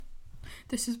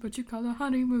This is what you call a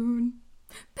honeymoon.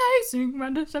 Pacing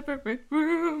round the separate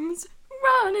rooms.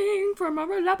 Running from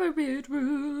our elaborate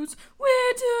ruse.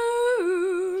 We're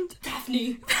doomed.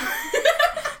 Daphne.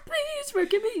 Please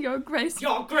forgive me your grace.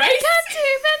 Your grace? Can't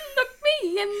even look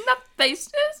me in the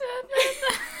face.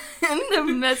 And the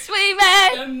mess we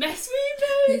made. The mess we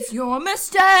made. It's your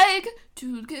mistake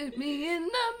to get me in the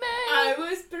mess. I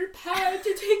was prepared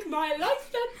to take my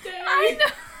life that day. I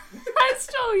know. I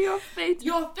stole your fate.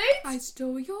 Your fate? I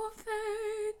stole your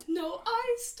fate. No,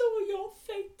 I stole your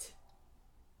fate.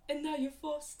 And now you're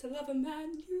forced to love a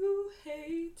man you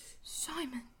hate.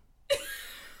 Simon.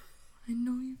 I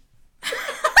know you.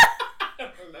 I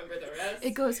don't remember the rest.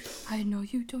 It goes, I know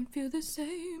you don't feel the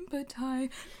same, but I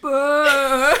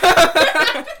burn.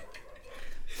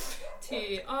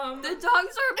 The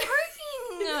dogs are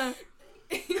barking.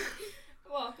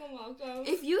 Welcome.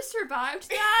 If you survived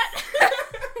that,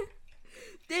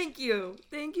 thank you.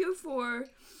 Thank you for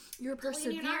your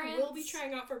perseverance. Delaney and I will be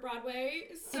trying out for Broadway,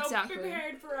 so Exactly.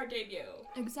 prepared for our debut.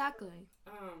 Exactly.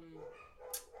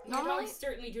 My Normally- dogs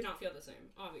certainly do not feel the same,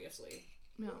 obviously.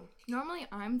 No. Normally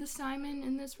I'm the Simon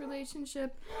in this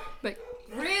relationship, but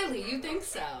Really? You think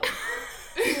so?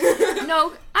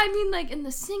 no, I mean like in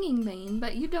the singing vein,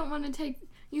 but you didn't want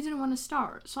to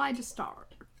start, so I just starred.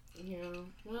 Yeah,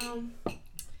 well,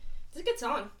 it's a good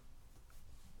song.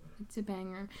 It's a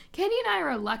banger. Katie and I are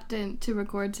reluctant to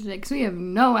record today because we have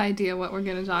no idea what we're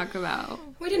going to talk about.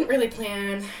 We didn't really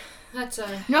plan. That's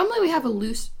Normally we have a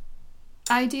loose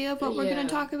idea of what we're Yeah. going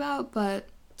to talk about, but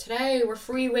today we're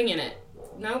free winging it.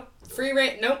 Nope.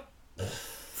 Nope.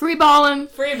 free balling.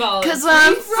 Free ball. Because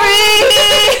I'm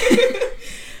free!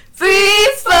 Free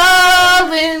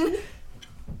falling!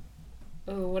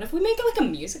 Oh, what if we make it like a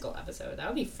musical episode? That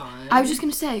would be fun. I was just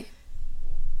going to say,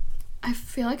 I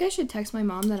feel like I should text my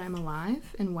mom that I'm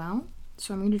alive and well,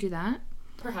 so I'm going to do that.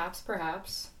 Perhaps.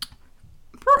 Perhaps.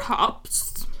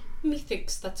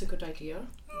 Methinks that's a good idea.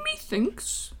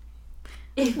 Methinks.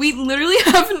 We literally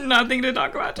have nothing to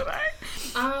talk about today.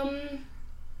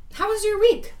 How was your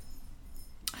week?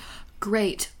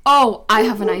 Great. Oh, I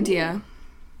have an idea.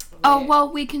 Oh, Okay.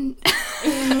 well, we can...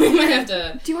 We might have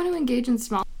to... Do you want to engage in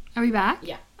small... Are we back?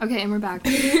 Yeah. Okay, and we're back.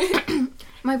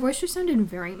 My voice just sounded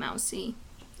very mousy.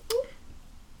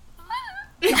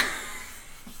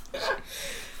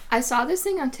 I saw this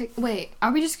thing on TikTok. Wait,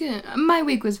 are we just gonna... My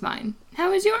week was fine.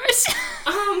 How was yours?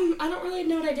 I don't really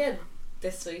know what I did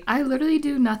this week. I literally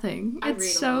do nothing. I It's read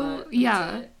so... a lot.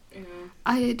 Yeah. That's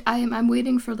it. Yeah. I'm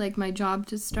waiting for like my job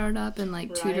to start up and like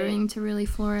Right. tutoring to really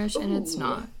flourish, and it's Ooh.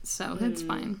 not. So it's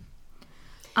fine.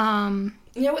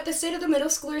 You know what, the state of the middle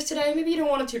schoolers today, maybe you don't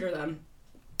want to tutor them.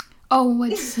 Oh,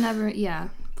 it's never... Yeah,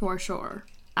 for sure.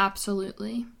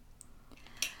 Absolutely.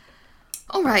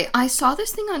 All right, I saw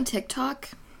this thing on TikTok,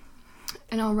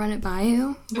 and I'll run it by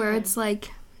you, where Okay. it's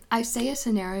like, I say a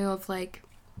scenario of like,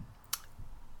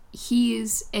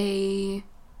 he's a...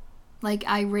 Like,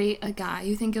 I rate a guy.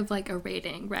 You think of, like, a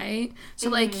rating, right? So,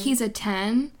 like, he's a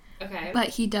 10, Okay. but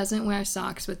he doesn't wear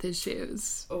socks with his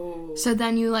shoes. Oh. So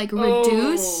then you, like,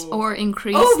 reduce Oh. or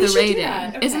increase Oh, we the should do rating.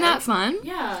 that. Isn't Okay. that fun?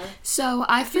 Yeah. So,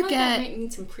 I feel like that forget... might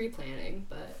need some pre-planning,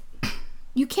 but...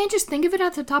 You can't just think of it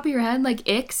at the top of your head, like,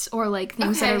 icks or, like,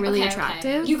 things that are really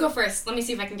attractive. You go first. Let me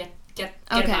see if I can get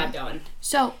a Okay. vibe going.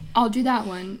 So, I'll do that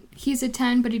one. He's a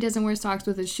 10, but he doesn't wear socks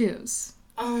with his shoes.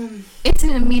 6. It's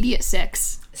an immediate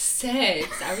 6. I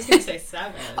was gonna say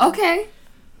 7. Okay.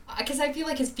 Because I feel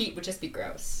like his feet would just be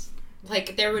gross.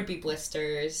 Like, there would be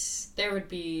blisters. There would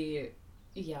be...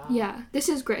 Yeah. Yeah, this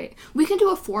is great. We can do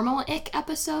a formal ick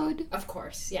episode, Of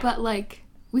course, yeah. but, like,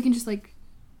 we can just, like,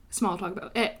 small talk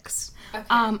about icks.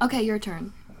 Okay. Okay, your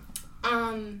turn.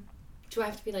 Do I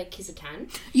have to be like, he's a 10?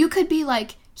 You could be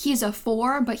like, he's a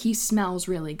 4, but he smells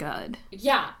really good.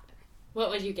 Yeah. What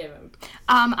would you give him?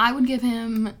 I would give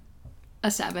him a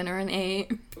 7 or an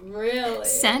 8. Really?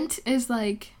 Scent is,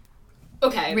 like,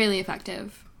 Okay. really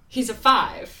effective. He's a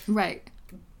 5. Right.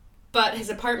 But his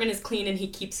apartment is clean and he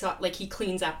keeps up, like, he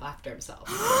cleans up after himself.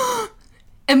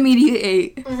 Immediate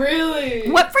 8. Really?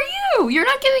 What for you? You're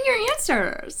not giving your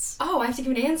answers. Oh, I have to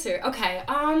give an answer. Okay.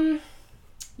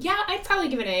 Yeah, I'd probably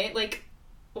give an 8. Like,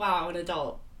 wow, an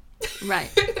adult. Right.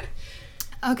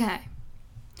 Okay.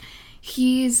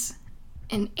 He's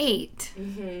an 8,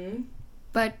 Mm-hmm.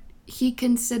 but he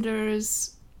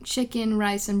considers chicken,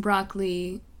 rice, and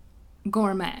broccoli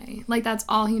gourmet. Like, that's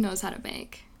all he knows how to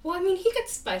make. Well, I mean, he could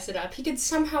spice it up. He could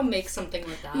somehow make something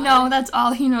with that. No, that's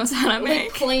all he knows how to Like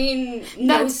make. plain,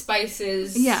 no That's-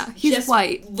 spices. Yeah, he's just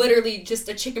white. Literally just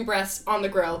a chicken breast on the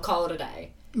grill, call it a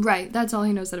day. Right, that's all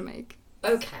he knows how to make.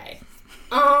 Okay.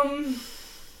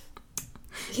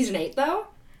 He's an 8, though?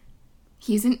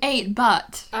 He's an 8,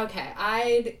 but... Okay,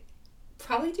 I'd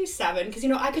probably do 7, because,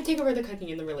 I could take over the cooking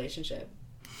in the relationship.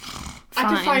 Fine. I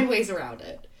could find ways around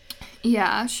it.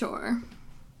 Yeah, sure.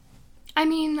 I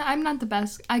mean, I'm not the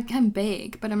best... I can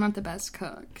bake, but I'm not the best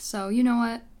cook. So, you know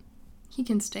what? He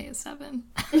can stay a 7.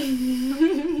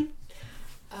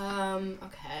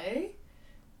 Okay.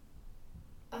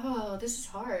 Oh, this is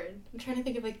hard. I'm trying to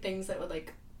think of, things that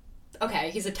would, Okay,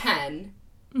 he's a 10.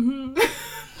 Mm-hmm.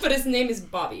 But his name is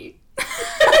Bobby.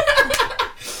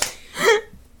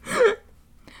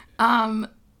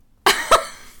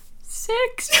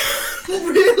 6.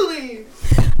 Really?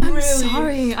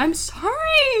 I'm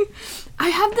sorry. I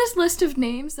have this list of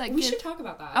names that We should talk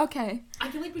about that. Okay. I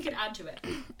feel like we could add to it.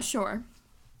 Sure.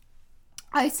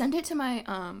 I sent it to my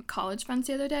college friends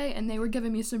the other day, and they were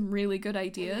giving me some really good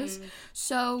ideas.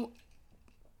 So...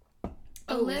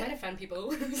 we might offend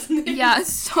people. Yeah,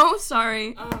 so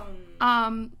sorry.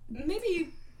 Maybe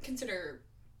consider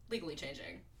legally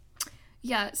changing.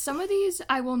 Yeah, some of these,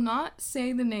 I will not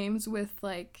say the names with,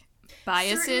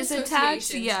 biases Certain attached.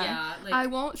 associations, Yeah. I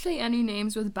won't say any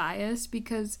names with bias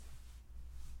because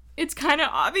it's kind of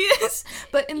obvious.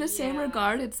 But in the same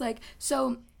regard, it's the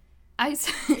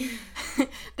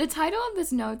title of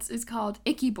this notes is called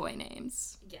Icky Boy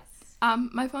Names. Yes.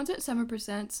 My phone's at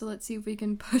 7%, so let's see if we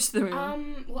can push through.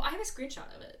 Well, I have a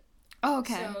screenshot of it. Oh,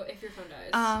 okay. So if your phone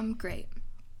dies. Great.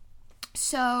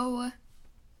 So,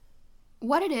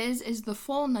 what it is the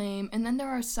full name, and then there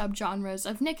are subgenres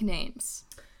of nicknames.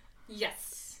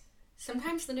 Yes.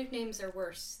 Sometimes the nicknames are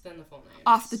worse than the full names.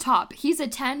 Off the top. He's a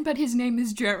 10, but his name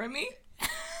is Jeremy.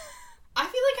 I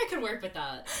feel like I could work with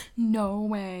that. No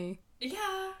way.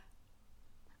 Yeah.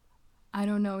 I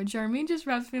don't know. Jeremy just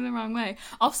rubs me the wrong way.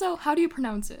 Also, how do you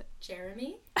pronounce it?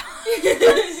 Jeremy?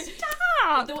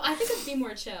 Stop! Though I think it'd be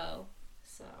more chill.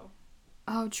 So.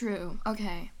 Oh, true.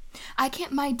 Okay. I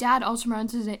can't. My dad also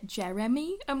pronounces it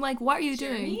Jeremy. I'm like, what are you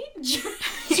doing? Jeremy?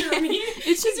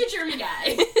 It's just a Jeremy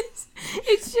guy.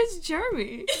 It's just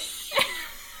Jeremy.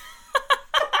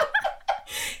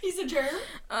 He's a germ?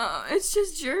 It's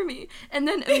just Jeremy. And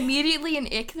then immediately an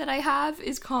ick that I have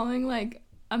is calling,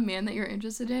 a man that you're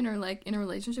interested in or, in a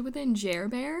relationship with Jer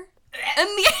Bear.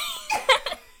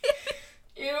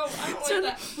 Ew, I don't like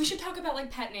that. We should talk about,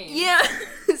 pet names. Yeah.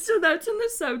 So that's in the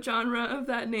subgenre of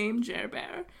that name, Jer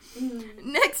Bear.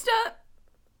 Next up.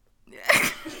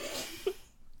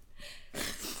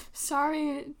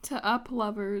 Sorry to up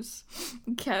lovers.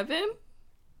 Kevin?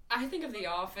 I think of The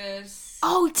Office.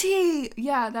 Oh, T!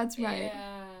 Yeah, that's right.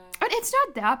 Yeah. But it's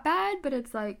not that bad, but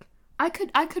it's I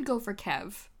could go for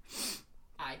Kev.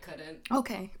 I couldn't.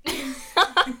 Okay.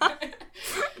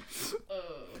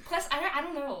 Plus, I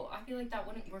don't know. I feel like that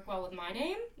wouldn't work well with my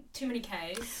name. Too many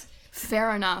Ks.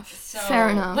 Fair enough. So, Fair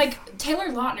enough. Taylor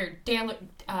Lautner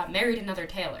married another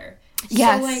Taylor.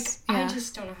 Yes. So, I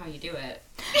just don't know how you do it.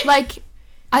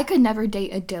 I could never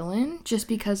date a Dylan just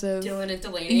because of... Dylan and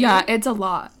Delaney? Yeah, it's a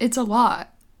lot. It's a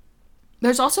lot.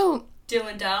 There's also...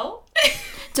 Dylan Dell?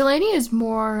 Delaney is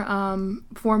more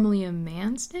formally a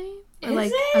man's name? Or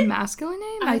Is a masculine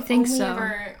name? I think so.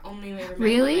 Only ever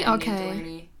really? met Okay.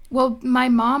 Delaney. Well, my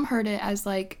mom heard it as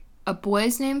a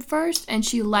boy's name first, and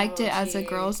she liked it as a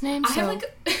girl's name, so... I have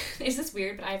is this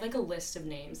weird, but I have a list of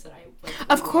names that I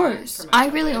Of course. I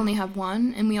really only have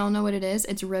one, and we all know what it is.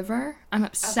 It's River. I'm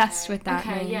obsessed with that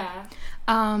name. Okay, yeah.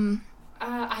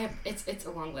 I have it's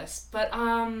a long list, but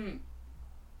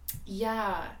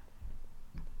yeah.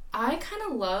 I kind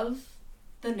of love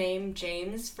the name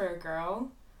James for a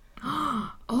girl.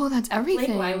 Oh, that's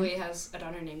everything. Blake Lively has a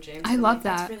daughter named James. I love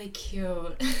that. That's really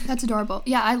cute. That's adorable.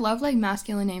 Yeah, I love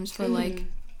masculine names for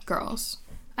girls.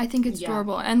 I think it's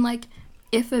adorable. And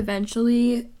if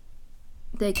eventually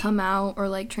they come out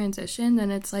or transition,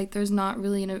 then it's there's not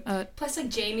really Plus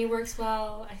Jamie works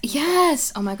well. I think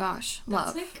yes. Oh my gosh,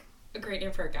 love. That's a great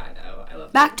name for a guy though. I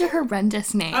love. Back to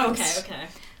horrendous names. Oh, okay.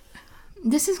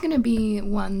 This is gonna be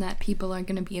one that people are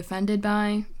gonna be offended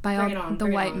by all the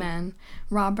white men.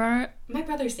 Robert. My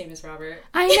brother's name is Robert.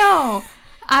 I know.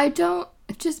 I don't.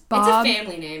 Just Bob. It's a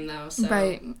family name though. So.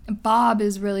 Right. Bob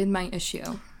is really my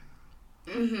issue.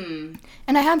 Mm-hmm.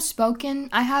 And I have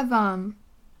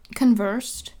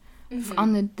conversed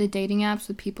on the dating apps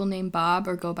with people named Bob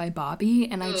or go by Bobby,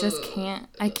 and I just can't.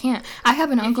 I can't. I have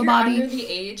an Uncle Bobby. If you're under the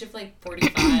age of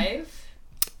 45.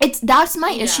 That's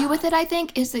my issue with it, I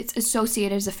think, is it's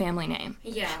associated as a family name.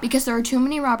 Yeah. Because there are too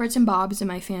many Roberts and Bobs in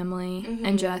my family,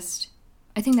 and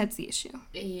I think that's the issue.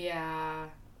 Yeah.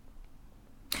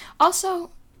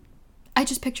 Also, I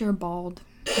just picture a bald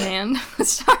man.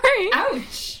 Sorry.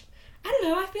 Ouch. I don't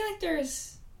know, I feel like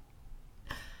there's...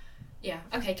 Yeah,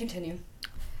 okay, continue.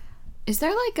 Is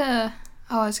there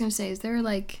Oh, I was gonna say, is there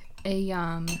like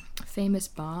a famous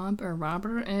Bob or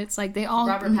Robert? And it's like they all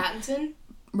Robert Pattinson?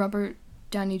 Robert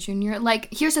Downey Jr.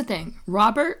 Like, here's the thing.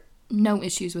 Robert, no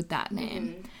issues with that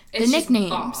name. The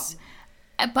nicknames.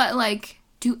 But, like,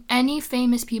 do any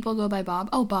famous people go by Bob?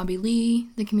 Oh, Bobby Lee,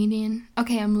 the comedian.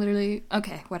 Okay,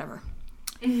 okay, whatever.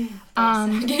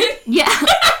 Yeah.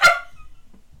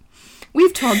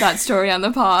 We've told that story on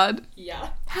the pod.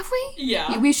 Yeah. Have we?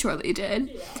 Yeah. We surely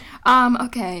did. Yeah.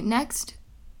 Okay, next,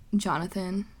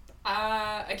 Jonathan.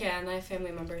 Again, I have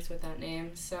family members with that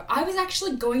name, so I was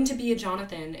actually going to be a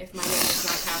Jonathan if my name was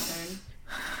not Catherine.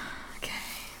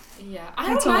 Okay. Yeah, I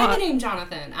don't mind the name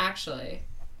Jonathan, actually.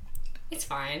 It's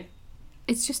fine.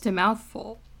 It's just a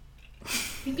mouthful.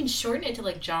 You can shorten it to,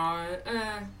 like,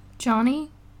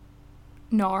 Johnny?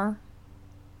 Nar?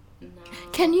 No.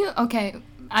 Can you... Okay,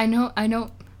 I know,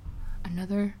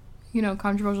 another,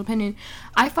 controversial opinion.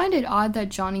 I find it odd that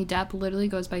Johnny Depp literally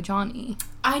goes by Johnny.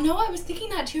 I know, I was thinking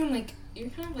that too. I'm like, you're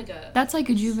kind of like a... That's like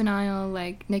a juvenile,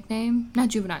 like, nickname. Not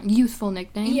juvenile, youthful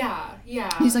nickname. Yeah.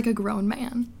 He's like a grown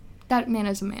man. That man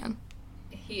is a man.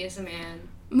 He is a man.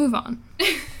 Move on.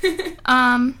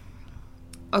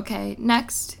 Okay,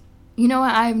 next. You know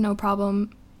what? I have no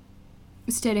problem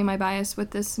stating my bias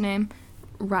with this name.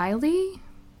 Riley?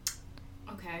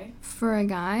 Okay. For a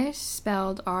guy,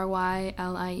 spelled Ryle.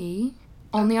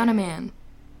 Only on a man.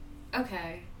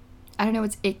 Okay. I don't know,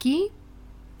 it's icky.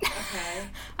 Okay.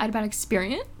 I had a bad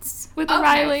experience with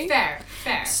Riley. Fair.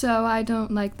 So I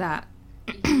don't like that.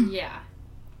 Yeah.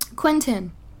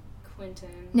 Quentin.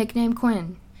 Nickname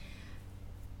Quinn.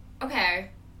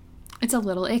 Okay. It's a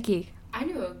little icky. I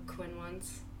knew a Quinn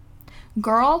once.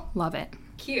 Girl, love it.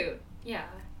 Cute. Yeah.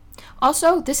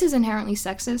 Also, this is inherently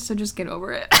sexist, so just get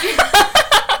over it.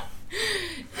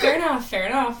 Fair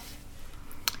enough.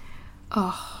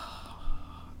 Oh.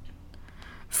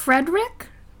 Frederick?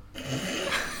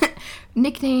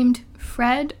 Nicknamed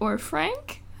Fred or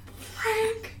Frank?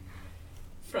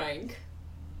 Frank.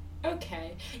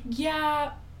 Okay.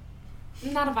 Yeah.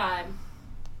 Not a vibe.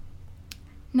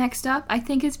 Next up, I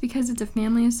think it's because it's a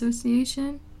family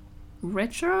association.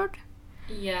 Richard?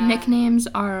 Yeah. Nicknames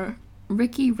are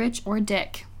Ricky, Rich, or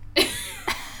Dick.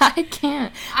 I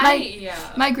can't.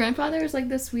 My grandfather was like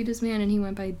the sweetest man, and he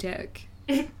went by Dick.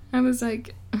 I was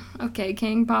like, okay,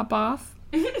 King, pop off.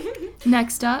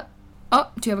 Next up.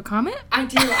 Oh, do you have a comment? I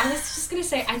do. I was just going to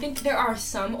say, I think there are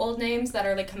some old names that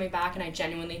are, like, coming back, and I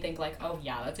genuinely think, like, oh,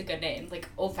 yeah, that's a good name. Like,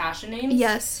 old-fashioned names.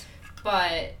 Yes.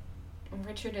 But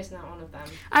Richard is not one of them.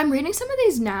 I'm reading some of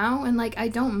these now, and, like, I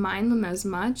don't mind them as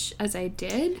much as I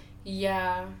did.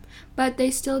 Yeah. But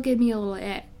they still give me a little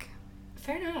ick.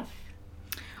 Fair enough.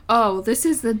 Oh, this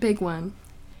is the big one.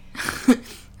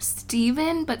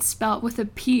 Steven, but spelt with a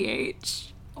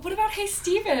PH. What about Hey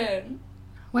Steven?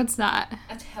 What's that?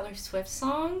 A Taylor Swift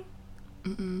song?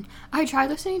 Mm-mm. I tried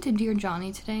listening to Dear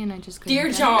Johnny today, and I just couldn't.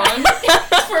 Dear John,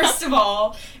 first of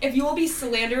all, if you will be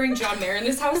slandering John Mayer in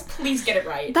this house, please get it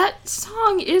right. That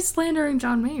song is slandering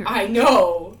John Mayer. I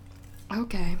know.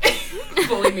 Okay.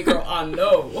 Believe me, girl, I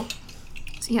know.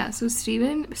 So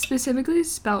Steven, specifically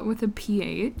spelt with a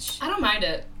PH. I don't mind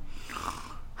it.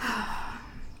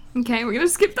 Okay, we're gonna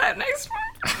skip that next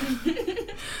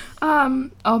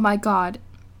one. Oh my god.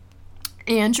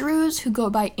 Andrews, who go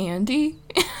by Andy.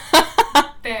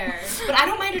 Fair. But I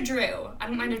don't mind a Drew.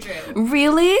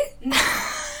 Really? No.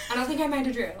 I don't think I mind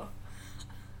a Drew.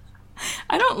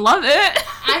 I don't love it.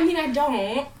 I mean, I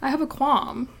don't. I have a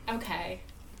qualm. Okay.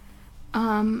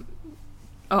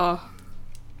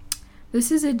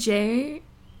 This is a J.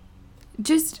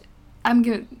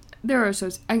 There are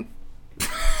am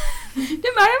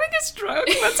I having a stroke?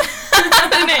 What's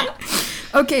happening?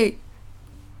 Okay.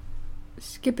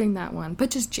 Skipping that one, but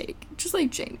just Jake. Just like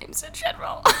J names in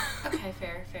general. Okay,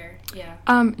 fair. Yeah.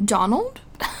 Donald?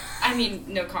 I mean,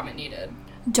 no comment needed.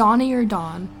 Donnie or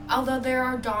Don? Although there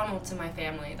are Donalds in my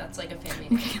family. That's like a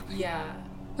family thing. Really? Yeah.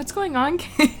 What's going on,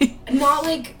 Kate? Not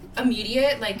like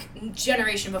immediate, like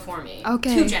generation before me.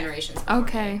 Okay. 2 generations before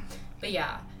okay. me. But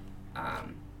yeah.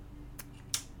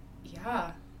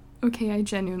 Yeah. Okay, I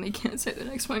genuinely can't say the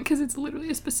next one because it's literally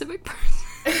a specific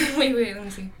person. wait, let me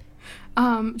see.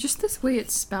 Just this way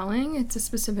it's spelling, it's a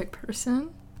specific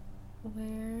person.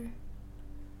 Where?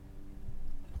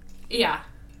 Yeah.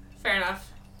 Fair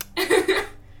enough.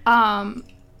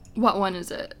 What one is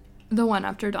it? The one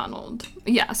after Donald.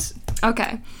 Yes.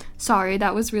 Okay. Sorry,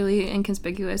 that was really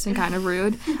inconspicuous and kind of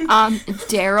rude.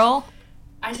 Daryl.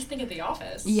 I just think of The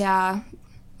Office. Yeah.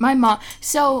 My mom.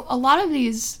 So, a lot of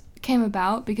these came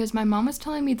about because my mom was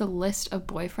telling me the list of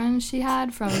boyfriends she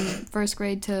had from first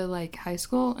grade to, like, high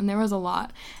school, and there was a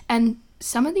lot. And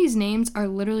some of these names are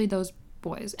literally those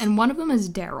boys. And one of them is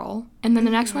Daryl. And then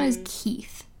the next one is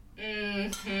Keith.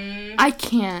 Mm-hmm. I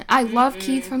can't. I love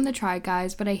Keith from the Try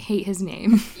Guys, but I hate his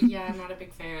name. Yeah, I'm not a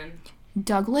big fan.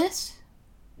 Douglas?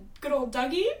 Good old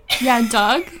Dougie? Yeah,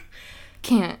 Doug.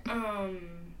 Can't.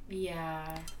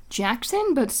 Yeah.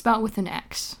 Jackson, but spelled with an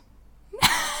X.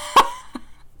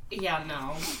 Yeah,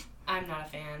 no. I'm not a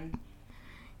fan.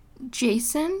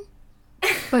 Jason,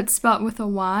 but spelled with a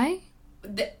Y?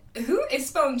 Who is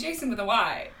spelling Jason with a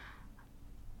Y?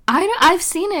 I've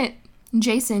seen it.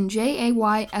 Jason,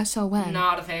 Jayson.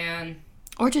 Not a fan.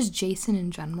 Or just Jason in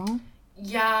general.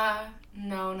 Yeah,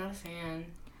 no, not a fan.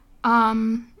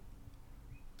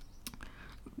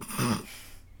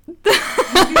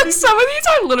 Some of these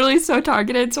are literally so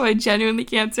targeted, so I genuinely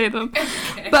can't say them.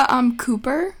 Okay. But,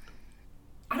 Cooper.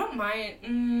 I don't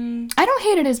mind. I don't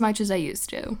hate it as much as I used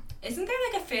to. Isn't there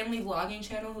like a family vlogging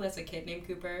channel who has a kid named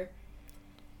Cooper?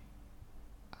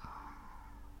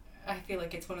 I feel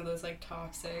like it's one of those like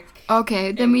toxic.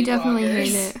 Okay, then we definitely vloggers.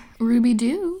 hate it. Ruby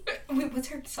Doo. Wait, what's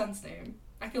her son's name?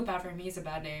 I feel bad for him. He has a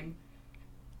bad name.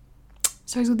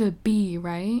 Starts with a B,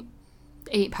 right?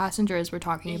 8 passengers we're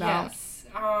talking about. Yes.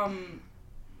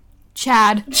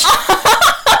 Chad.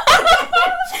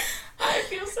 I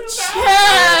feel so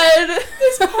bad. Chad.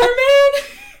 This poor man.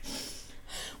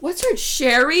 What's her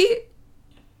Sherry?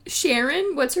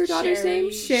 Sharon? What's her daughter's name?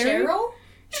 Cheryl?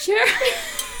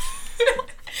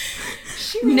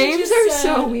 Names are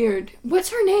so weird. What's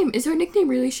her name? Is her nickname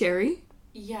really Sherry?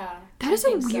 Yeah. That is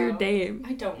a weird name.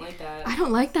 I don't like that. I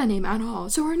don't like that name at all.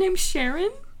 So her name's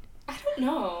Sharon? I don't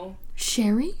know.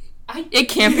 Sherry? It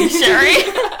can't be Sherry.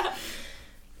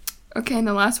 Okay, and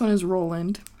the last one is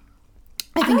Roland.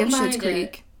 I think it's Schitt's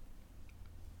Creek.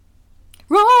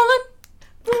 Roland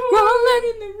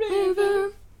in the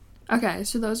river. Okay,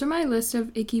 so those are my list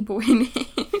of icky boy names.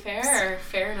 Fair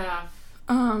enough.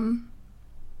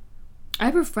 I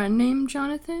have a friend named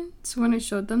Jonathan, so when I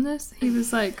showed them this, he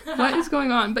was like, what is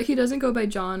going on? But he doesn't go by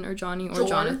John or Johnny or George?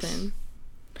 Jonathan.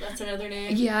 That's another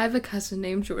name? Yeah, I have a cousin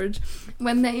named George.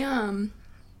 When they, I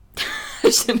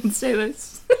shouldn't say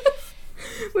this.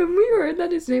 When we heard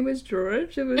that his name was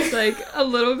George, it was like a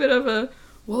little bit of a,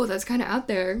 whoa, that's kind of out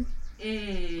there.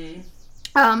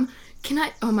 Oh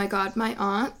my god, my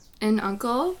aunt and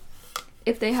uncle,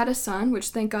 if they had a son, which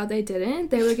thank god they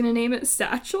didn't, they were gonna name it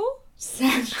Satchel.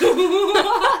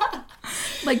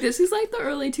 Like, this is like the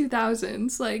early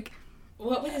 2000s. Like,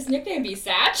 what would his nickname be?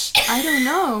 Satch? I don't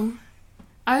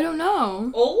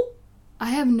know. Oh?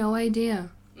 I have no idea.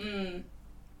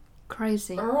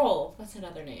 Crazy. Earl. That's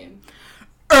another name.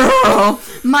 Earl.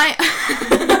 My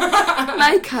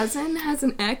cousin has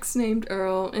an ex named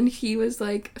Earl, and he was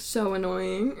like so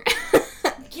annoying.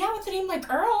 Yeah, with a name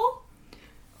like Earl.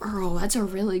 Earl, that's a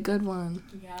really good one.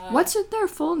 Yeah. What's their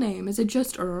full name? Is it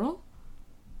just Earl?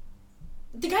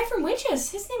 The guy from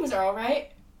Witches, his name was Earl,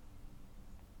 right?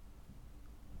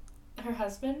 Her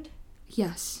husband?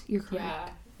 Yes, you're correct. Yeah.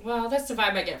 Well, that's the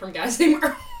vibe I get from guys named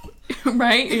Earl.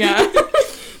 Right? Yeah.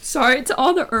 Sorry to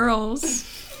all the Earls.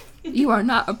 You are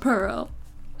not a pearl.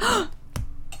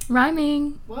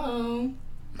 Rhyming. Whoa.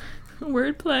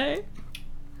 Wordplay.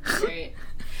 Great.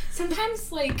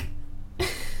 Sometimes, like...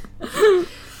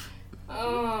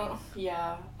 Oh,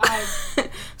 yeah.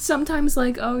 Sometimes,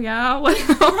 like, oh, yeah.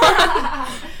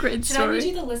 Great story. Can I read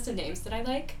you the list of names that I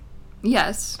like?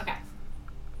 Yes. Okay.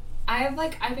 I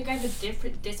think I have a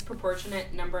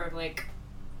disproportionate number of, like...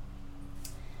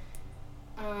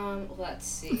 let's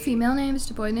see. Female names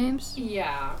to boy names?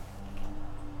 Yeah.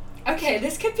 Okay,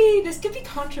 this could be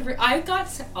controversial. I got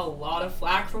a lot of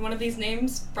flack for one of these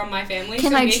names from my family.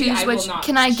 Can so I maybe choose which?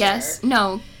 Can I guess?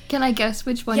 No. Can I guess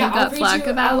which one you got flack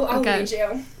about? I'll okay. read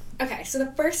you. Okay, so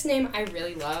the first name I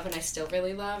really love and I still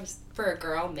really love is for a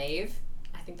girl, Maeve.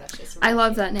 I think that's just. I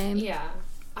love that name. Yeah.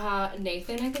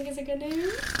 Nathan, I think is a good name.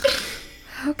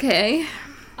 Okay.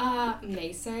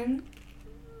 Mason.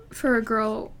 For a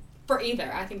girl. For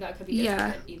either, I think that could be good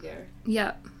for either.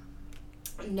 Yep.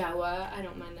 Noah, I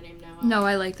don't mind the name Noah. No,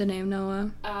 I like the name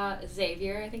Noah.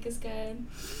 Xavier, I think is good.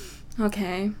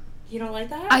 Okay. You don't like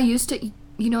that? I used to,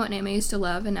 you know what name I used to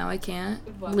love and now I can't?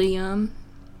 What? Liam.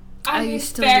 I mean,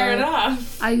 fair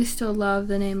enough. I used to love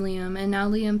the name Liam, and now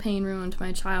Liam Payne ruined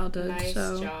my childhood. Nice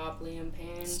so job, Liam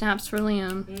Payne. Snaps for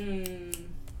Liam.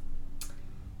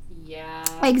 Yeah.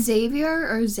 Like Xavier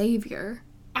or Xavier?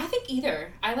 I think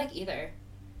either. I like either.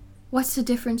 What's the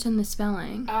difference in the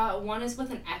spelling? One is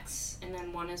with an X, and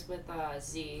then one is with a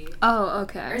Z. Oh,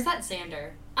 okay. Or is that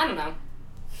Xander? I don't know.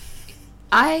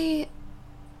 I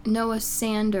know a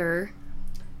Sander.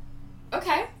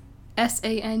 Okay.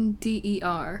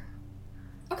 Sander.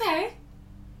 Okay.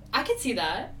 I could see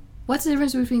that. What's the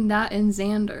difference between that and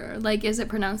Xander? Like, is it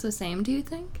pronounced the same, do you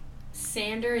think?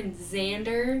 Sander and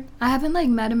Xander? I haven't, like,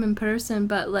 met him in person,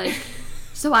 but, like,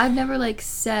 so I've never, like,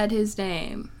 said his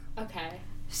name. Okay.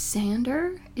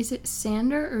 Sander? Is it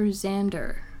Sander or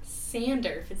Xander?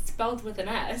 Sander, if it's spelled with an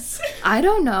S. I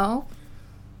don't know.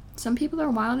 Some people are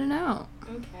wilding out.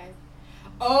 Okay.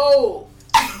 Oh!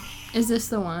 Is this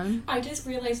the one? I just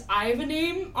realized I have a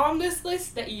name on this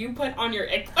list that you put on your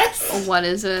ick list. What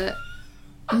is it?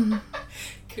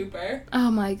 Cooper. Oh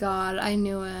my god, I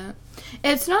knew it.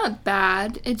 It's not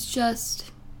bad, it's just...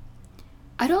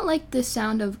 I don't like the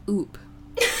sound of oop.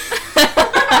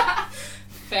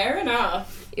 Fair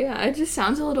enough. Yeah, it just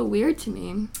sounds a little weird to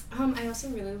me. I also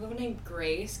really love the name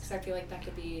Grace, because I feel like that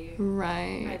could be...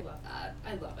 Right. I love that.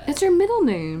 I love it. It's her middle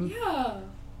name. Yeah.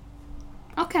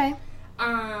 Okay.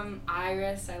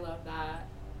 Iris, I love that.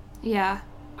 Yeah.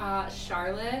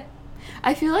 Charlotte.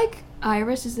 I feel like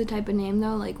Iris is the type of name,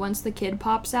 though, like, once the kid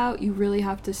pops out, you really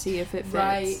have to see if it fits.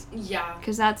 Right, yeah.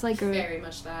 Because that's, like, a... Very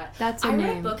much that. That's a I name.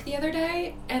 read a book the other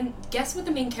day, and guess what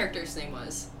the main character's name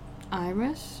was?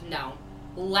 Iris? No.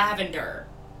 Lavender.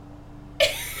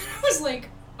 I was like,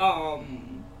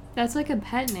 That's, like, a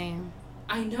pet name.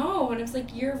 I know, and I was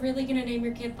like, you're really gonna name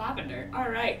your kid Lavender?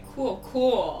 Alright,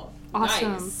 cool.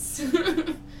 Awesome. Nice.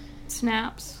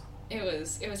 Snaps. It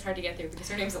was hard to get through because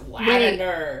her name's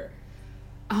Lavender.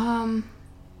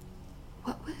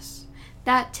 What was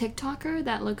that TikToker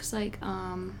that looks like,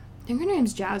 I think her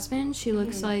name's Jasmine. She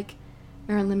looks like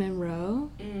Marilyn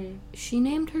Monroe. She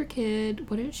named her kid,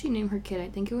 what did she name her kid? I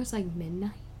think it was like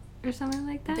Midnight or something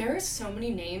like that. There are so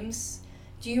many names.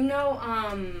 Do you know,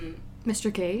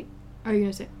 Mr. Kate? Are you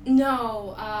gonna say?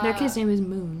 No, their kid's name is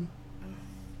Moon.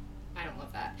 I don't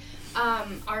love that.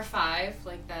 R5,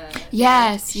 like the...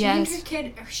 Yes, she named her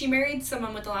kid, she married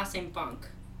someone with the last name Bunk.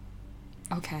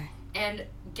 Okay. And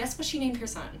guess what she named her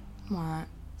son? What?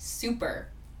 Super.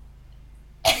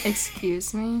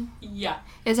 Excuse me? Yeah.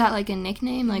 Is that like a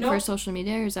nickname, like Nope. for social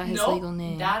media, or is that his Nope, legal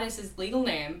name? that is his legal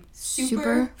name.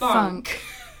 Super Funk.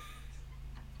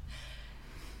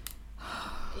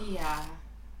 Yeah.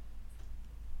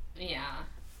 Yeah.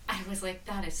 I was like,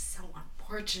 that is so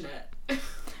unfortunate.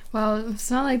 Well, it's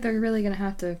not like they're really gonna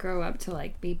have to grow up to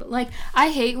like be, but like I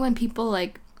hate when people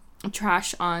like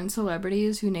trash on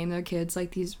celebrities who name their kids like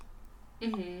these,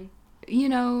 you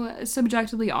know,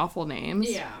 subjectively awful names.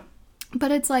 Yeah.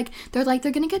 But it's like they're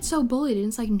gonna get so bullied, and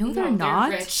it's like no, they're not.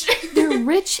 They're rich. They're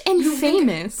rich and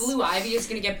famous. Blue Ivy is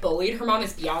gonna get bullied. Her mom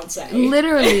is Beyonce.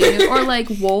 Literally, or like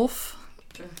Wolf.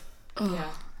 Yeah.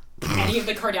 Any of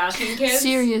the Kardashian kids.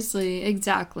 Seriously,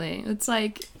 exactly. It's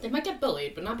like they might get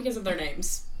bullied, but not because of their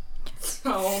names.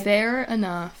 So fair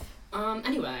enough.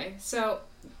 Anyway, so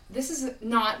this is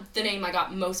not the name I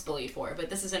got most bullied for, but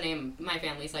this is a name my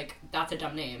family's like, that's a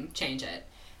dumb name, change it.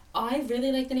 I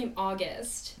really like the name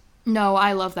August. No,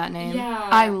 I love that name. Yeah.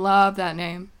 I love that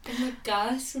name. And like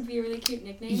Gus would be a really cute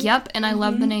nickname. Yep, and I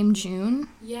love the name June.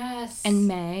 Yes. And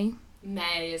May.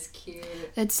 May is cute.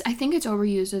 I think it's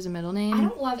overused as a middle name. I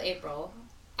don't love April.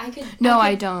 I could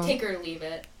don't. Take her or leave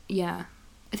it. Yeah.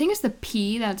 I think it's the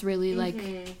P that's really like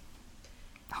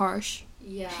harsh.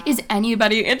 Yeah. Is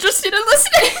anybody interested in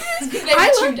listening? They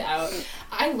tuned out.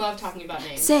 I love talking about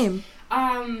names. Same.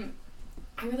 I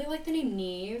really like the name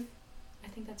Neve. I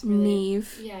think that's really...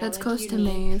 Neve. Yeah, that's like close unique. to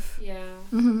Maeve. Yeah.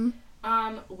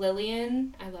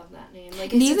 Lillian. I love that name.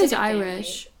 Like Neve is like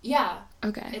Irish. Family. Yeah.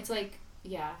 Okay. It's like,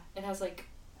 yeah. It has like...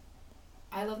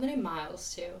 I love the name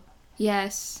Miles, too.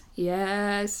 Yes.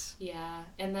 Yes. Yeah.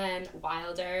 And then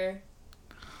Wilder.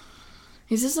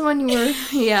 Is this the one you were...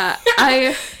 Yeah.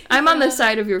 I'm on the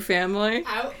side of your family.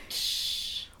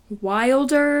 Ouch.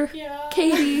 Wilder. Yeah.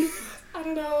 Katie. I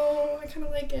don't know. I kind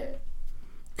of like it.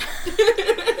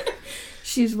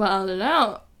 She's wilding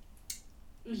out.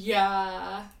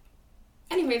 Yeah.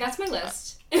 Anyway, that's my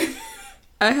list.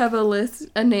 I have a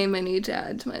name I need to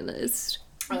add to my list.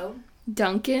 Oh.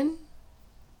 Duncan.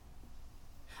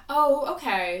 Oh,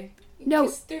 okay.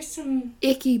 No. There's some...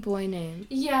 Icky boy name.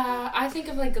 Yeah, I think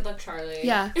of like Good Luck Charlie.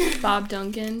 Yeah, Bob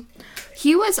Duncan.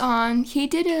 He did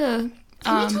a...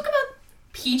 Can we talk about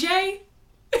PJ?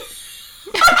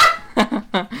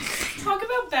 Talk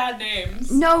about bad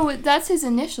names. No, that's his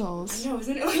initials. No,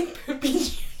 isn't it like Poopy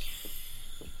Jr.?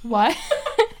 What?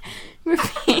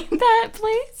 Repeat that,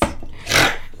 please.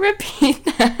 Repeat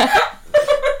that.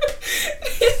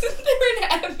 Isn't there an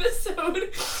episode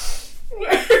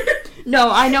where...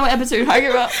 No, I know what episode you're talking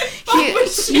about. He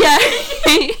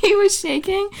was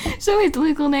shaking, so his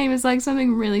legal name is like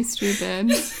something really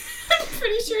stupid. I'm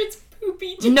pretty sure it's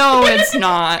Poopy Jr. No, it's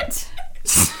not.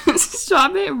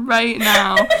 Stop it right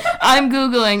now. I'm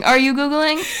Googling. Are you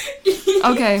Googling?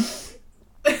 Okay.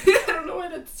 I don't know why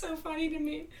that's so funny to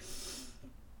me.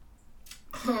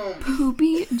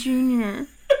 Poopy Jr.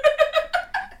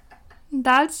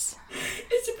 That's...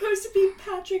 It's supposed to be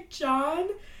Patrick John,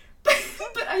 but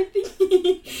I think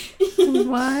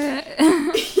What?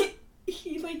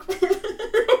 he like, wrote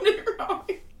it wrong.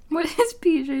 What is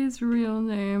PJ's real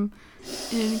name?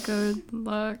 In good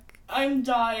luck. I'm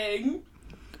dying.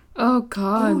 Oh,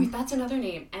 God. Oh, that's another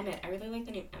name. Emmett. I really like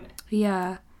the name Emmett.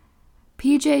 Yeah.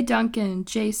 PJ Duncan,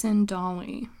 Jason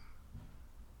Dolly.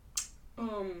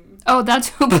 Oh, that's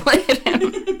who played him.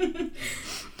 It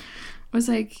was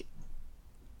like...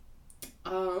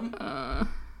 It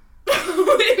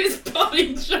was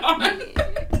Potty John.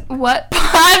 What?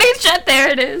 Potty John? There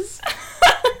it is.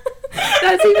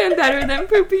 That's even better than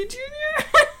Poopy Jr.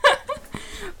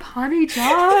 Potty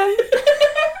John.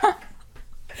 I'm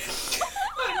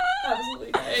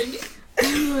absolutely dying.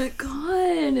 Oh my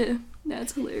god.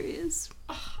 That's hilarious.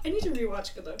 I need to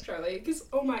rewatch Good Luck Charlie, because,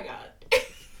 oh my god.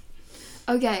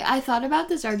 Okay, I thought about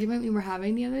this argument we were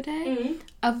having the other day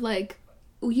of, like,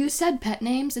 you said pet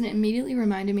names, and it immediately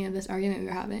reminded me of this argument we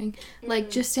were having. Like,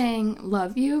 just saying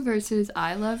love you versus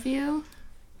I love you.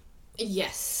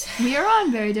 Yes. We are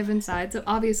on very different sides. So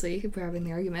obviously, if we're having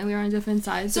the argument, we are on different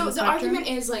sides. So of the argument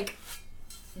is, like,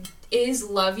 is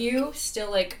love you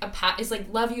still, like, is, like,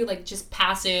 love you, like, just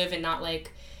passive and not,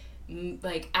 like,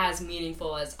 as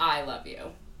meaningful as I love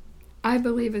you? I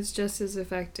believe it's just as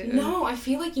effective. No, I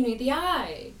feel like you need the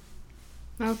I.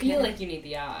 Okay. I feel like you need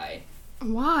the I.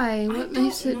 Why? What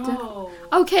makes it different?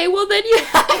 Okay, well then you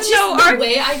have it's just the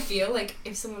way I feel, like,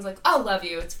 if someone's like, oh, love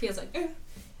you, it feels like, eh.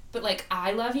 But, like,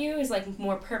 I love you is, like,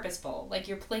 more purposeful. Like,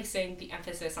 you're placing the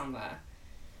emphasis on the...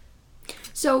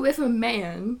 So if a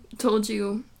man told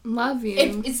you, love you...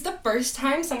 If it's the first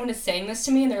time someone is saying this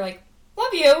to me and they're like,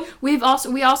 love you. We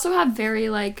also have very,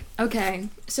 like, okay,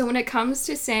 so when it comes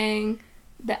to saying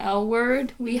the L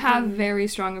word, we have very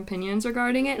strong opinions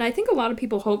regarding it, and I think a lot of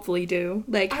people hopefully do,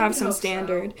 like, have some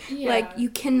standard. So. Yeah. Like, you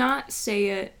cannot say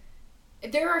it.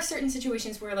 There are certain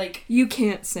situations where, like... You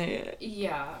can't say it.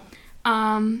 Yeah.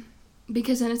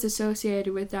 Because then it's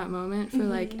associated with that moment for,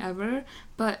 like, ever.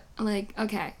 But, like,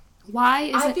 okay, why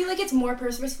is I feel like it's more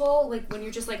purposeful, like, when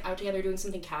you're just, like, out together doing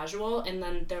something casual, and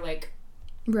then they're, like...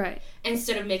 Right.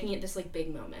 Instead of making it this, like,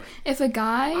 big moment. If a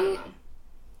guy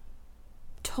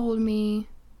told me,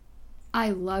 I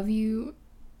love you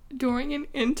during an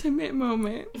intimate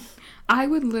moment, I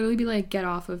would literally be like, get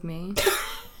off of me.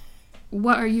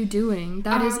 What are you doing?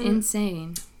 That is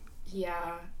insane.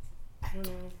 Yeah. I don't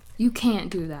know. You can't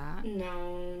do that.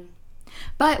 No.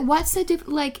 But what's the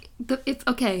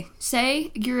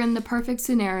say you're in the perfect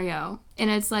scenario,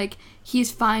 and it's like,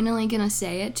 he's finally gonna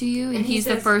say it to you, and he's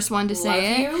the first one to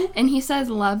say it, and he says,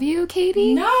 love you,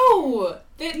 Katie? No!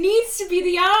 That needs to be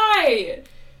the I!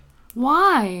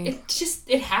 Why?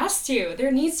 It has to.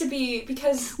 There needs to be,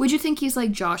 because... Would you think he's,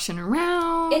 like, joshing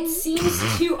around? It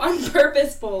seems too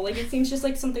unpurposeful. Like, it seems just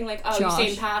like something like, oh, you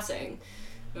say in passing.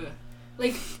 Ugh.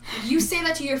 Like, you say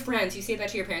that to your friends, you say that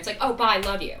to your parents, like, oh, bye,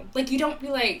 love you. Like, you don't be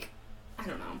like, I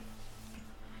don't know.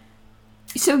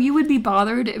 So you would be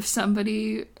bothered if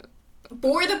somebody...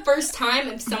 For the first time,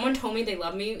 if someone told me they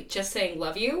love me, just saying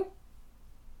love you?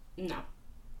 No.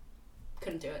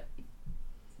 Couldn't do it.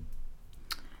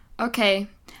 Okay.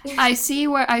 I see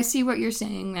what you're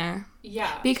saying there.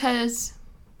 Yeah. Because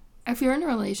if you're in a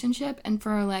relationship and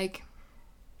for, like...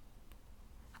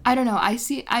 I don't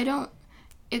know,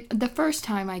 the first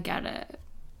time I get it.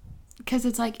 Because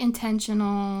it's, like,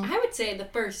 intentional. I would say the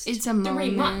first it's a 3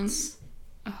 moment. months.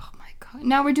 Oh, my God.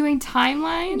 Now we're doing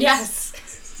timelines?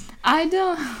 Yes. I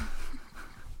don't...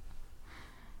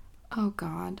 Oh,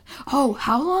 God. Oh,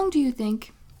 how long do you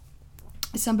think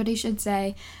somebody should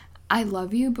say, I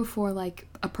love you before, like,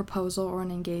 a proposal or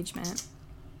an engagement?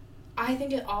 I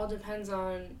think it all depends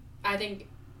on... I think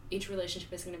each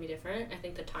relationship is going to be different. I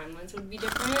think the timelines would be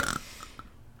different.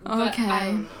 But okay. I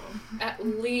don't know. At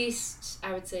least,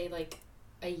 I would say, like,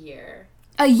 a year.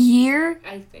 A year?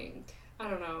 I think. I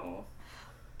don't know.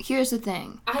 Here's the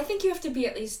thing. I think you have to be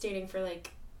at least dating for,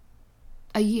 like...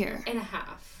 A year. And a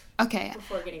half. Okay.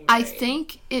 Before getting married. I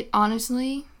think it,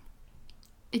 honestly,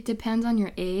 it depends on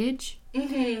your age.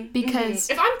 Mm-hmm. Because...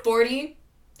 If I'm 40,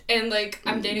 and, like,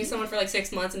 I'm dating someone for, like,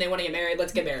 6 months, and they want to get married,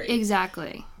 let's get married.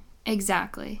 Exactly.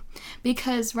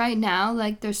 Because right now,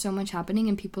 like, there's so much happening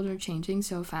and people are changing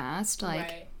so fast. Like,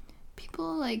 right.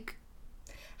 People, like...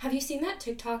 Have you seen that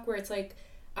TikTok where it's, like,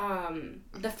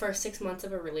 the first 6 months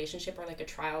of a relationship are, like, a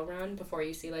trial run before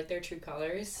you see, like, their true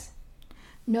colors?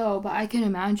 No, but I can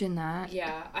imagine that.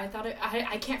 Yeah, I thought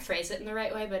I can't phrase it in the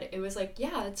right way, but it was, like,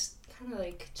 yeah, it's kind of,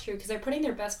 like, true. Because they're putting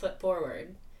their best foot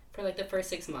forward for like the first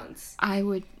 6 months? I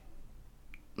would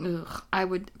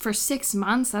for 6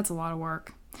 months. That's a lot of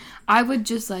work. I would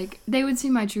just like they would see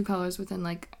my true colors within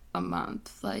like a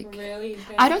month. Like really,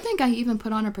 I don't think I even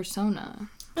put on a persona.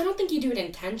 I don't think you do it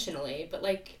intentionally, but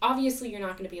like obviously you're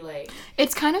not going to be like.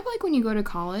 It's kind of like when you go to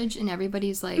college and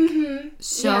everybody's like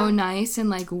so nice and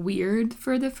like weird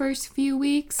for the first few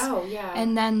weeks. Oh yeah.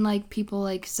 And then like people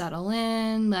like settle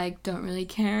in, like don't really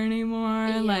care anymore.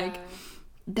 Yeah. Like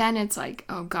then it's like,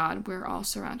 oh god, we're all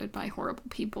surrounded by horrible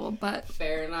people. But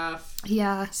fair enough.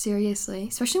 Yeah, seriously.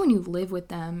 Especially when you live with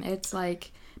them. It's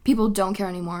like people don't care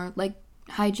anymore. Like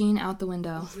hygiene out the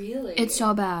window. Really? It's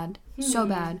so bad. So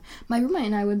bad. My roommate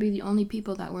and I would be the only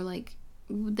people that were like,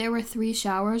 there were 3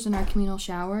 showers in our communal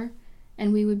shower,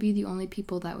 and we would be the only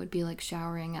people that would be like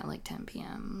showering at like 10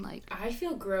 p.m. Like I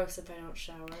feel gross if I don't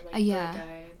shower. Like yeah,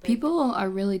 people are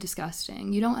really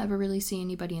disgusting. You don't ever really see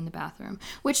anybody in the bathroom,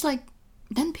 which like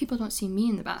then people don't see me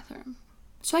in the bathroom.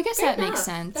 So I guess that makes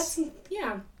sense. That's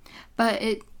yeah. But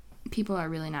people are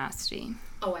really nasty.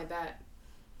 Oh, I bet.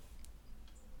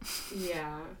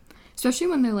 Yeah. Especially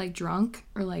when they're like drunk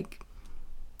or like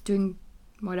doing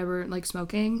whatever, like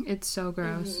smoking. It's so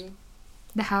gross.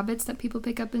 The habits that people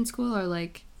pick up in school are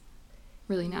like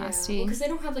really nasty. Well, because they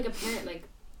don't have like a parent like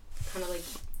kind of like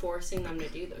forcing them to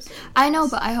do those things. I know,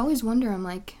 but I always wonder, I'm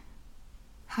like,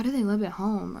 how do they live at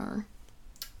home? Or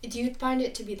do you find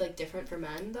it to be like different for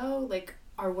men though? Like,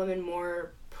 are women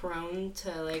more prone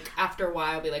to like after a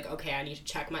while be like, okay, I need to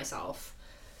check myself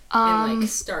and like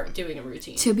start doing a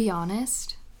routine? To be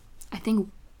honest, I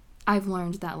think I've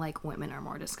learned that like women are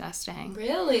more disgusting.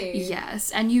 Really?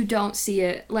 Yes, and you don't see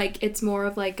it. Like it's more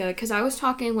of like a, because I was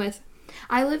talking with,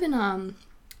 I live in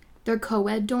they're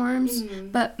co-ed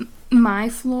dorms, but my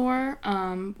floor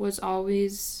was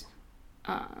always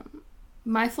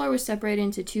my floor was separated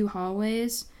into 2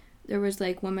 hallways. There was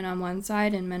like women on one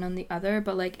side and men on the other,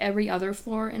 but like every other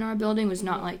floor in our building was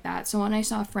not like that. So when I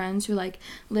saw friends who like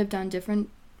lived on different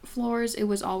floors, it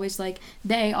was always like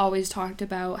they always talked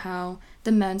about how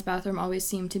the men's bathroom always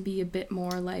seemed to be a bit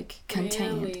more like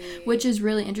contained, which is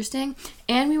really interesting.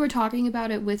 And we were talking about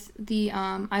it with the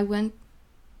I went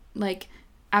like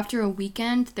after a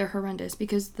weekend. They're horrendous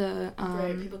because the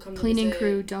cleaning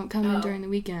crew don't come in during the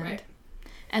weekend,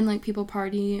 and like people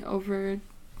party over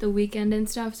the weekend and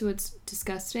stuff, so it's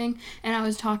disgusting. And I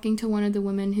was talking to one of the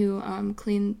women who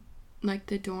cleaned like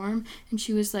the dorm, and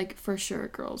she was like, for sure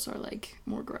girls are like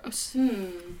more gross.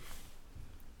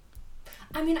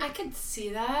 I mean, I could see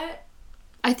that.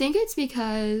 I think it's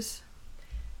because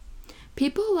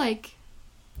people like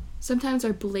sometimes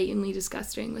are blatantly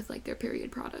disgusting with like their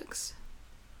period products.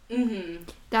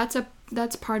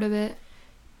 That's part of it.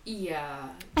 Yeah.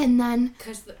 And then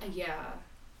because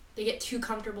they get too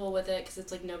comfortable with it because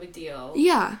it's like no big deal.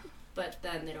 Yeah. But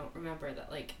then they don't remember that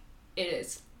like it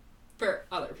is for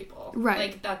other people. Right.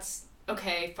 Like, that's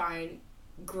okay, fine,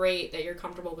 great that you're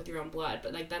comfortable with your own blood,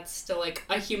 but like that's still like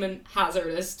a human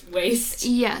hazardous waste.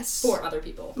 Yes. For other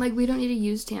people. Like, we don't need to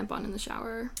use tampon in the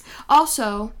shower.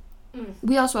 Also,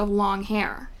 we also have long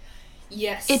hair.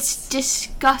 Yes. It's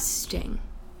disgusting.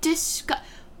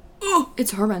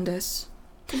 It's horrendous.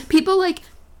 People like,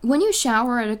 when you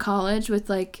shower at a college with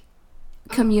like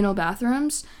communal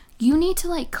bathrooms, you need to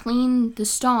like clean the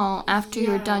stall after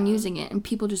you're done using it, and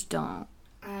people just don't.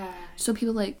 So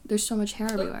people like, there's so much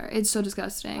hair everywhere. It's so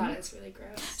disgusting. God, it's really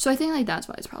gross. So I think like that's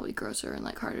why it's probably grosser and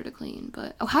like harder to clean.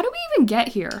 But how do we even get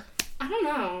here? I don't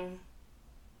know.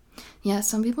 Yeah,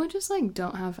 some people just like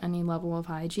don't have any level of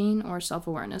hygiene or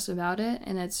self-awareness about it,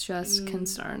 and it's just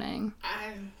concerning.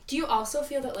 Do you also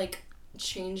feel that like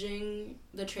changing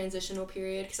the transitional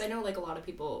period, because I know like a lot of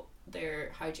people,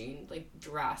 their hygiene like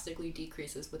drastically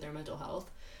decreases with their mental health,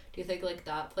 do you think like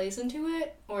that plays into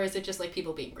it, or is it just like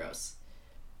people being gross?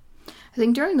 I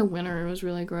think during the winter it was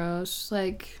really gross.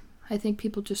 Like, I think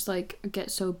people just like get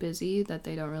so busy that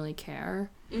they don't really care.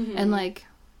 And like,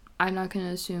 I'm not gonna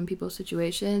assume people's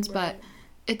situations, but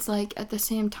it's like at the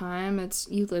same time, it's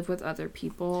you live with other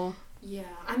people. Yeah,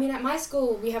 I mean, at my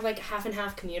school, we have, like, half and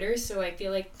half commuters, so I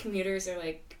feel like commuters are,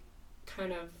 like,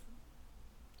 kind of,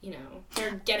 you know,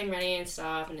 they're getting ready and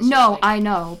stuff. And it's no, just, like, I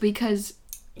know, because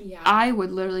I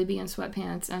would literally be in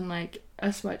sweatpants and, like, a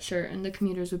sweatshirt, and the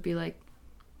commuters would be, like,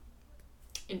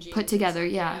 put together,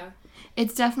 yeah.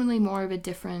 It's definitely more of a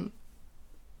different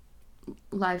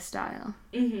lifestyle,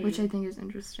 which I think is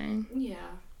interesting. Yeah.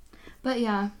 But,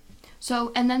 yeah.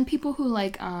 So, and then people who,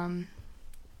 like,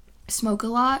 smoke a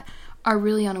lot are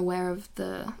really unaware of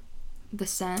the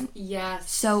scent. Yes.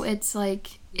 So it's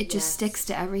like it just sticks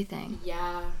to everything.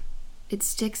 Yeah. It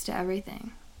sticks to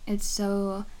everything. It's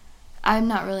so, I'm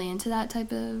not really into that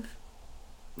type of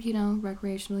you know,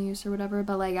 recreational use or whatever,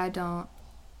 but, like, I don't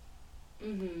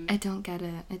get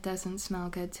it. It doesn't smell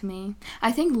good to me.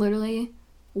 I think literally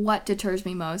what deters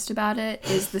me most about it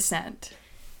is the scent.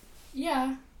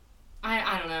 Yeah.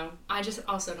 I don't know. I just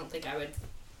also don't think I would...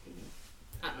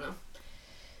 I don't know.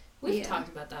 We've talked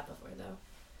about that before, though.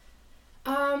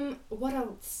 What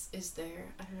else is there?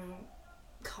 I don't know.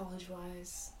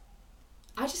 College-wise.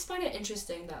 I just find it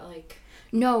interesting that, like...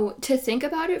 No, to think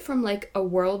about it from, like, a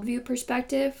worldview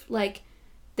perspective, like,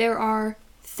 there are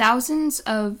thousands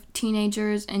of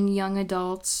teenagers and young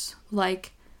adults,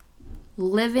 like,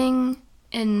 living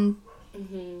in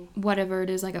whatever it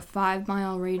is, like a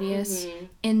 5-mile radius,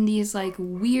 in these, like,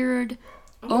 weird,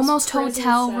 almost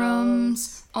hotel cells.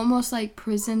 Rooms, almost, like,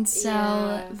 prison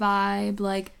cell vibe,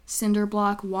 like, cinder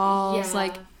block walls,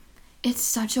 like... It's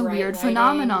such a weird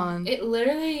phenomenon. It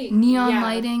literally... Neon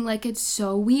lighting, like, it's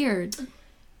so weird.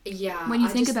 Yeah. When you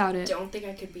think about it. I don't think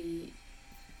I could be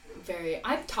very...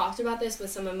 I've talked about this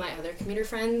with some of my other commuter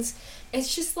friends.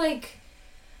 It's just, like...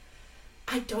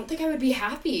 I don't think I would be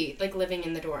happy, like, living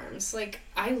in the dorms. Like,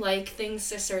 I like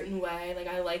things a certain way. Like,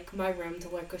 I like my room to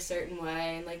look a certain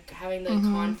way. And, like, having the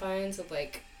confines of,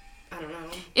 like... I don't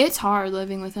know. It's hard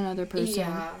living with another person.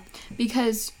 Yeah.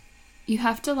 Because you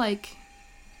have to, like...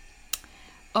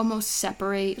 almost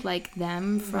separate, like,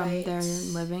 them from their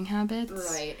living habits.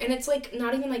 Right. And it's, like,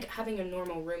 not even, like, having a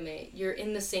normal roommate. You're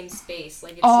in the same space.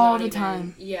 Like, it's all not the even,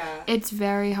 time. Yeah. It's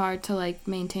very hard to, like,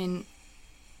 maintain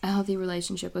a healthy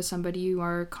relationship with somebody you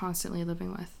are constantly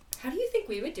living with. How do you think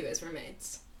we would do as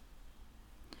roommates?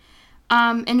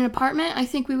 In an apartment, I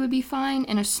think we would be fine.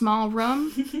 In a small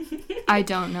room, I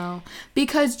don't know.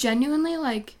 Because genuinely,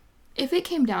 like... if it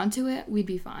came down to it, we'd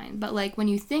be fine. But, like, when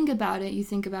you think about it, you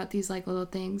think about these, like, little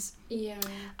things. Yeah.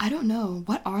 I don't know.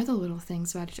 What are the little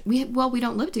things about each other? We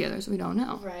don't live together, so we don't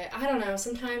know. Right. I don't know.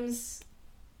 Sometimes,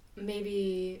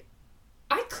 maybe...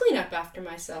 I clean up after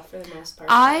myself for the most part.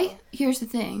 Here's the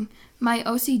thing. My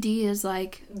OCD is,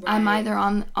 like, I'm either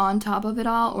on top of it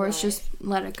all, or it's just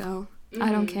let it go.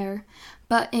 I don't care.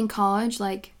 But in college,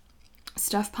 like,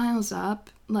 stuff piles up.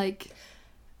 Like...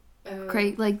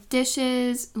 great, like,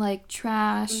 dishes, like,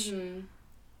 trash,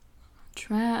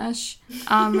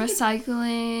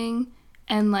 recycling,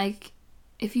 and, like,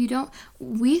 if you don't,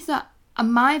 we thought,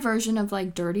 my version of,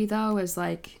 like, dirty, though, is,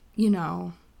 like, you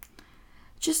know,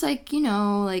 just, like, you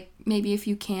know, like, maybe a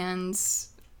few cans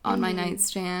on my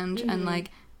nightstand, and,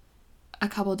 like, a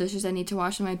couple dishes I need to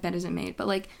wash and my bed isn't made, but,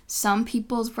 like, some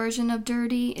people's version of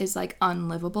dirty is, like,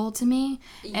 unlivable to me,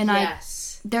 and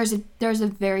there's a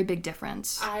very big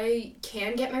difference. I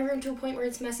can get my room to a point where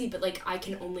it's messy, but, like, I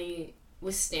can only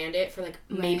withstand it for, like,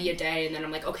 maybe a day, and then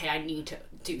I'm like, okay, I need to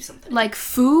do something. Like,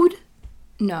 food?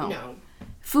 No.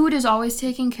 Food is always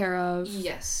taken care of.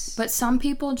 Yes. But some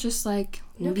people just, like,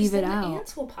 leave it out. The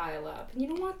ants will pile up, and you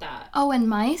don't want that. Oh, and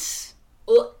mice?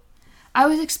 Ugh. I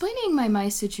was explaining my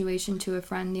mice situation to a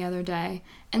friend the other day,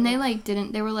 and they, like,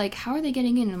 they were like, how are they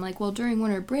getting in? And I'm like, well, during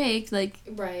winter break, like,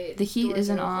 the heat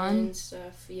isn't on. And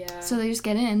stuff, yeah. So they just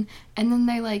get in, and then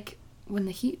they, like, when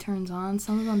the heat turns on,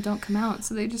 some of them don't come out,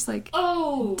 so they just, like, die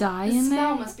in there. The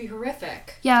smell must be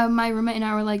horrific. Yeah, my roommate and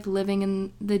I were, like, living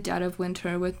in the dead of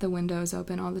winter with the windows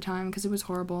open all the time, because it was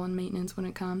horrible and maintenance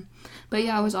wouldn't come. But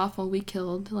yeah, it was awful. We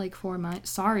killed, like, 4 mice.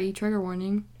 Sorry, trigger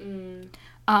warning.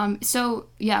 So,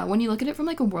 yeah, when you look at it from,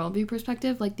 like, a worldview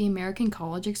perspective, like, the American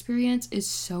college experience is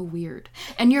so weird.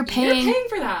 And you're paying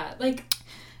for that. Like,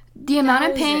 the amount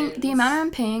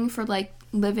I'm paying for, like,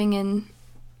 living in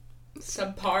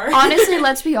subpar. Honestly,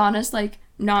 let's be honest, like,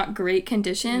 not great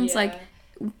conditions. Yeah. Like,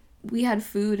 we had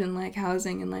food and, like,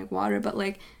 housing and, like, water, but,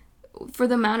 like, for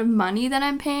the amount of money that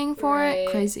I'm paying for it,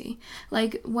 crazy.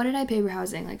 Like, what did I pay for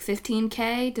housing? Like,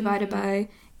 $15,000 divided by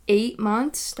 8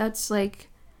 months? That's, like...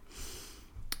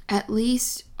 at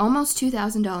least almost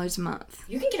 $2,000 a month.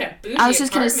 You can get a bougie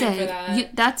apartment for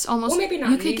that. That's almost... well, maybe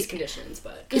not in these conditions,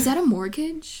 but... Is that a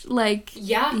mortgage? Like...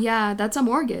 yeah. Yeah, that's a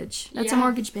mortgage. That's a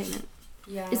mortgage payment.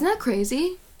 Yeah. Isn't that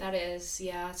crazy? That is,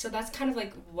 yeah. So that's kind of,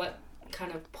 like, what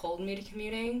kind of pulled me to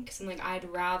commuting. Because I'm like, I'd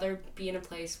rather be in a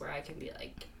place where I can be,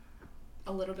 like,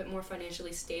 a little bit more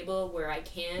financially stable, where I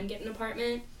can get an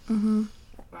apartment,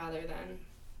 rather than...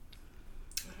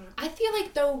 I feel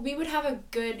like, though, we would have a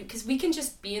good... because we can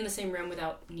just be in the same room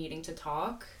without needing to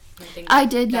talk. I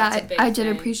did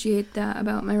appreciate that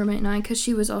about my roommate and I, because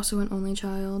she was also an only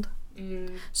child.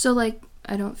 So, like,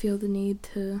 I don't feel the need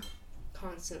to...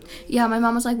 constantly. Yeah, my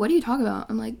mom was like, what do you talk about?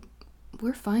 I'm like,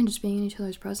 we're fine just being in each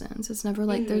other's presence. It's never,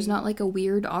 like, there's not, like, a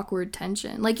weird, awkward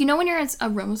tension. Like, you know when you're in a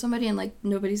room with somebody and, like,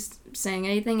 nobody's saying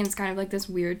anything and it's kind of, like, this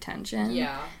weird tension?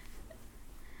 Yeah.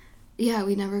 Yeah,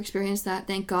 we never experienced that,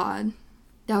 thank God.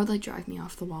 That would, like, drive me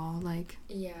off the wall, like.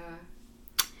 Yeah.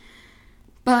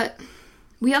 But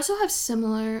we also have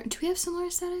similar... Do we have similar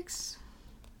aesthetics?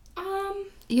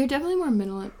 You're definitely more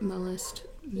minimalist.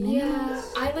 Yeah,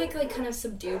 I like kind of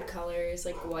subdued colors,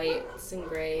 like whites and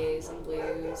grays and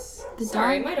blues.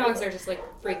 My dogs are just, like,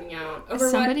 freaking out over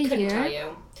somebody what? Couldn't here? tell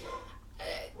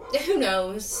you. Who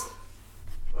knows?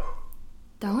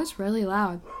 That was really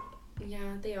loud.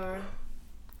 Yeah, they are.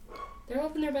 They're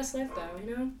living their best life, though,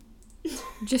 you know?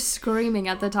 Just screaming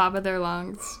at the top of their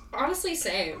lungs. Honestly,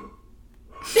 same.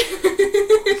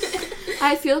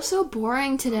 I feel so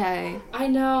boring today. I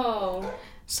know.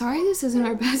 Sorry this isn't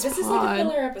our best This pod. is like a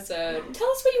filler episode. Tell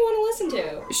us what you want to listen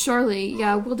to. Surely,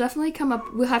 yeah, we'll definitely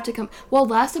we'll have to come. Well,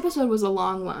 last episode was a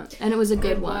long one, and it was a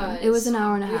good one. It was an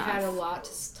hour and a half. We had a lot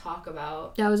to talk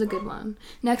about. That was a good one.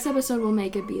 Next episode, we'll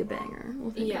make it be a banger.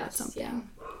 We'll think about something.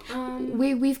 Yeah.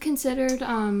 We've considered,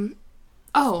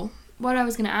 what I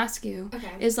was going to ask you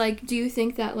is, like, do you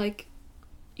think that, like,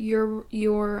 your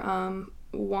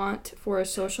want for a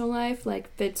social life,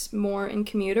 like, fits more in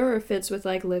commuter or fits with,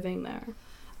 like, living there?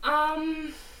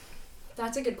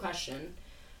 That's a good question.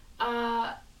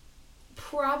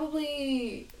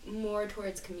 Probably more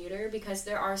towards commuter, because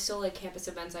there are still, like, campus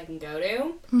events I can go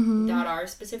to that are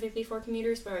specifically for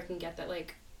commuters, where I can get that,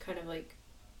 like, kind of, like,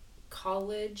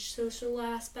 college social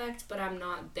aspect, but I'm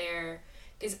not there,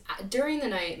 because during the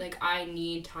night, like, I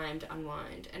need time to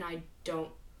unwind, and I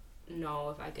don't know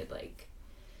if I could, like,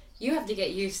 you have to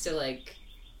get used to, like,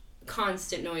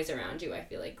 constant noise around you, I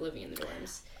feel like, living in the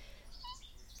dorms.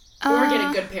 Or get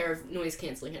a good pair of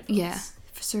noise-canceling headphones. Yeah,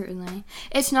 certainly.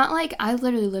 It's not like I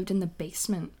literally lived in the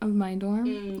basement of my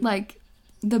dorm. Like,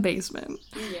 the basement.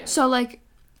 Yeah. So, like,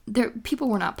 people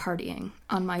were not partying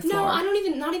on my floor.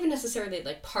 No, not even necessarily,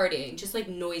 like, partying. Just, like,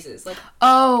 noises. Like,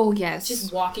 oh, yes.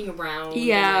 Just walking around.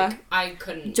 Yeah. And, like, I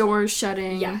couldn't. Doors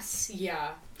shutting. Yes,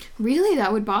 yeah. Really?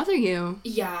 That would bother you?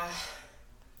 Yeah.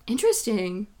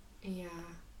 Interesting. Yeah.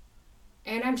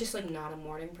 And I'm just, like, not a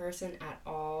morning person at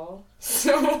all.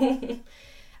 So,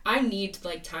 I need,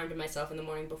 like, time to myself in the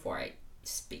morning before I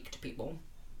speak to people.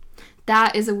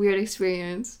 That is a weird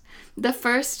experience. The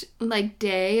first, like,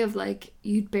 day of, like,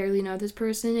 you barely know this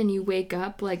person and you wake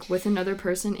up, like, with another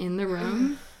person in the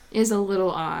room is a little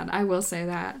odd. I will say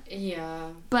that. Yeah.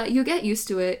 But you get used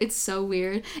to it. It's so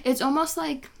weird. It's almost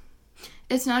like,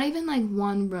 it's not even, like,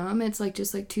 one room. It's, like,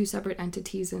 just, like, two separate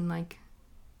entities in, like,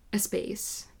 a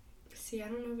space. See, I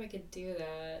don't know if I could do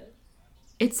that.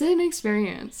 It's an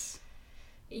experience.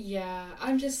 Yeah,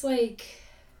 I'm just, like,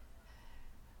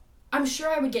 I'm sure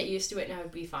I would get used to it and I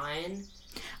would be fine.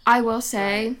 I will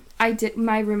say,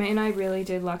 my roommate and I really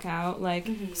did luck out. Like,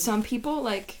 some people,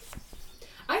 like...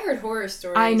 I heard horror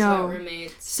stories about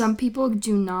roommates. Some people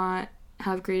do not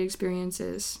have great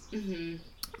experiences.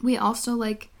 We also,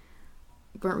 like,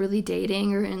 weren't really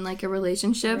dating or in, like, a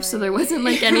relationship, so there wasn't,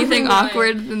 like, anything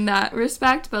awkward in that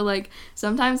respect, but, like,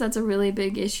 sometimes that's a really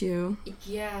big issue.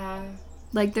 Yeah.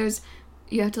 Like,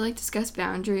 you have to, like, discuss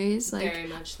boundaries. Like, very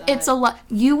much that. It's a lot.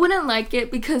 You wouldn't like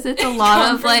it because it's a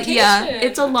lot of, like,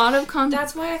 it's a lot of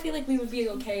That's why I feel like we would be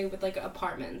okay with, like,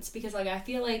 apartments, because, like, I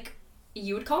feel like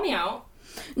you would call me out.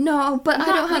 No, but I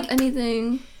don't have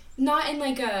anything. Not in,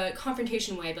 like, a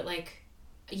confrontation way, but, like,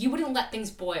 you wouldn't let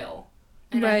things boil.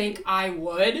 And I think I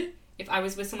would if I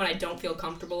was with someone I don't feel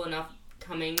comfortable enough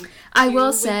coming to. I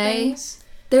will say,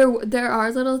 there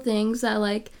are little things that,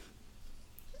 like,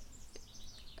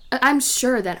 I'm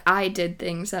sure that I did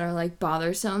things that are, like,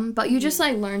 bothersome, but you just,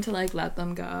 like, learn to, like, let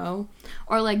them go,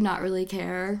 or, like, not really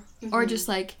care, or just,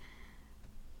 like,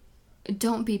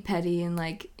 don't be petty, and,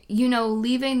 like, you know,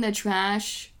 leaving the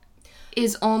trash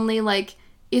is only, like,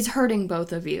 is hurting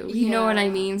both of you. You know what I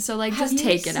mean? So, like, just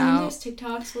take it out. Have you seen those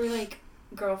TikToks where, like,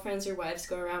 girlfriends or wives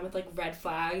go around with, like, red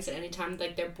flags, and anytime,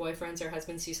 like, their boyfriends or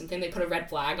husbands do something, they put a red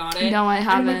flag on it? No, I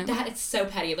haven't. And I'm like, it's so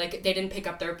petty. Like, they didn't pick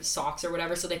up their socks or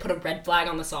whatever, so they put a red flag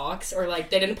on the socks, or, like,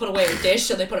 they didn't put away a dish,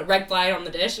 so they put a red flag on the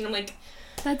dish, and I'm like...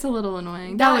 That's a little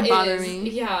annoying. That would bother me.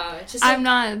 Yeah. Just, like, I'm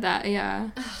not that,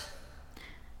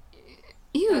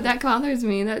 Ew, that bothers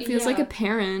me. That feels like a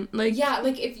parent. Like, yeah,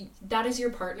 like, if that is your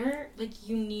partner, like,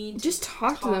 you need to just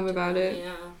talk to them about it.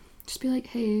 Yeah. Just be like,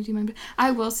 hey, do you mind?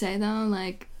 I will say, though,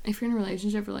 like, if you're in a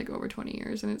relationship for, like, over 20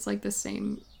 years and it's, like, the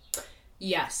same...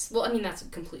 Yes. Well, I mean, that's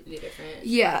completely different.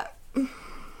 Yeah.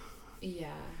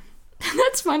 Yeah.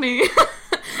 That's funny.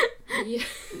 Yeah.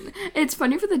 It's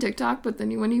funny for the TikTok, but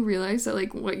then when you realize that,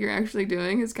 like, what you're actually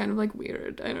doing is kind of, like,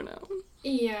 weird. I don't know.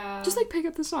 Yeah. Just, like, pick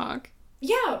up the sock.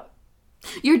 Yeah.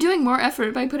 You're doing more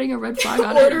effort by putting a red flag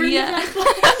on Ordering red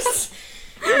flags.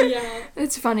 Yeah.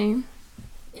 It's funny.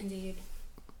 Indeed.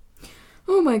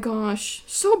 Oh my gosh.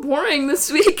 So boring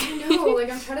this week. I know, like,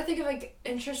 I'm trying to think of, like,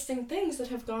 interesting things that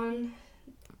have gone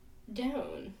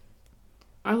down.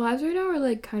 Our lives right now are,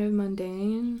 like, kind of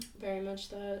mundane. Very much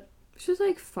that. Which is,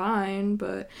 like, fine,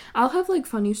 but I'll have, like,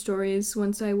 funny stories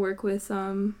once I work with,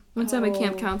 once I'm a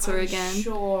camp counselor again.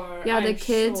 Sure. Yeah, the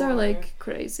kids are, like,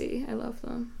 crazy. I love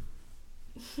them.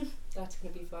 That's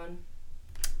gonna be fun.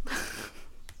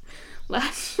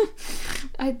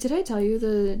 Did I tell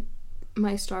you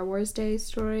my Star Wars Day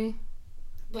story?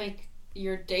 Like,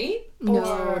 your date? No.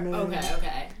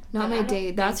 Okay. Not my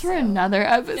date. That's for another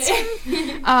episode.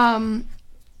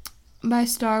 My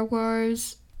Star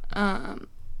Wars, oh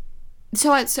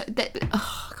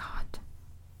God.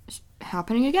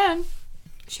 Happening again.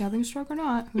 Is she having a stroke or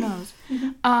not? Who knows?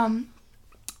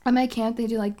 At my camp, they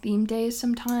do, like, theme days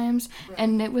sometimes, right.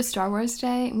 And it was Star Wars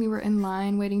Day, and we were in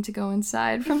line waiting to go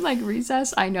inside from, like,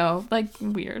 recess. I know, like,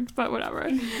 weird, but whatever.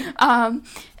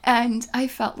 And I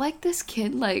felt like this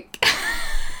kid, like,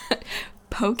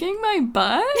 poking my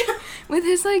butt with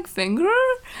his, like, finger.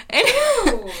 And,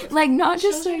 like, not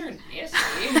just, like...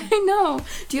 I know.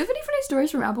 Do you have any funny stories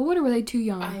from Applewood, or were they too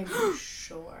young? I'm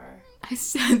sure. I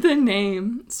said the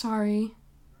name. Sorry.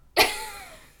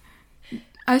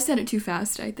 I said it too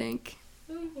fast, I think.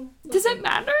 Does it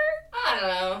matter? I don't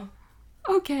know.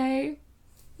 Okay.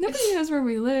 Nobody knows where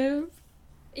we live.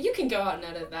 You can go out and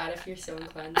edit that if you're so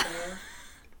inclined to.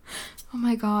 Oh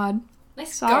my God.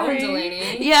 Nice going,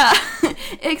 Delaney. Yeah.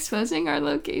 Exposing our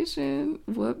location.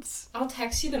 Whoops. I'll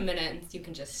text you the minute and you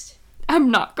can just...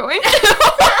 I'm not going to.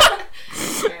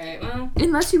 Alright, well...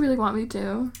 Unless you really want me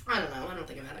to. I don't know. I don't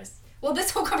think it matters. Well,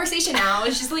 this whole conversation now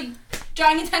is just, like,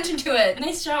 drawing attention to it.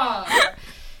 Nice job.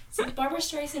 It's the Barbara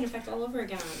Streisand effect all over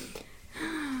again.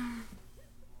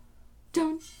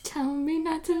 Don't tell me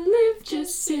not to live,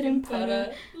 just sit and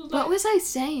putter. What was I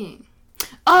saying?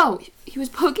 Oh, he was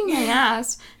poking my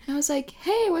ass, and I was like,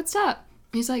 hey, what's up?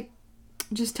 He's like,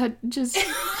 just... How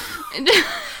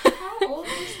old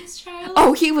is this child?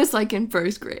 Oh, he was, like, in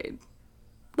first grade.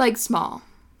 Like, small.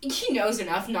 He knows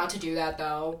enough not to do that,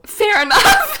 though. Fair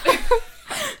enough.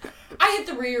 I had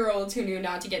 3-year-olds who knew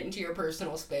not to get into your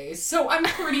personal space, so I'm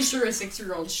pretty sure a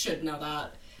 6-year-old should know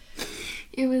that.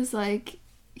 It was like,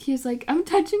 he was like, I'm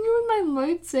touching you with my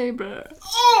lightsaber.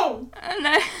 Oh! And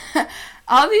I,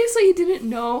 obviously he didn't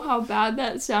know how bad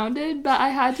that sounded, but I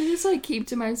had to just, like, keep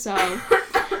to myself.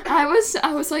 I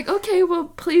was like, okay, well,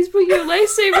 please put your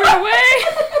lightsaber away.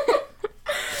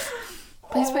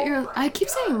 Please put your, I keep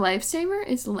saying lifesaver,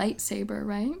 it's lightsaber,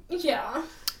 right? Yeah.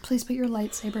 Please put your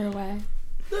lightsaber away.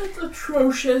 That's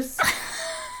atrocious.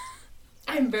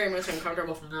 I'm very much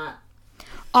uncomfortable from that.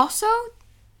 Also,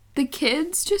 the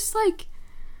kids just, like,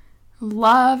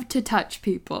 love to touch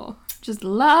people. Just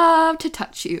love to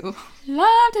touch you.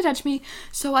 Love to touch me.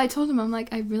 So I told him, I'm like,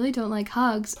 I really don't like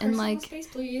hugs. Personal and, like, space,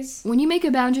 please. When you make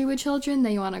a boundary with children,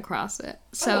 they want to cross it.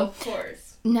 So, of course.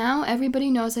 Now everybody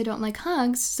knows I don't like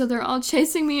hugs, so they're all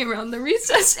chasing me around the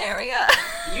recess area.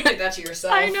 You did that to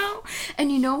yourself. I know.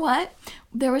 And you know what?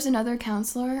 There was another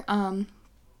counselor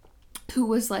who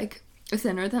was, like,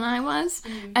 thinner than I was,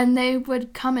 and they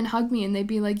would come and hug me, and they'd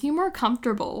be like, you more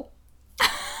comfortable.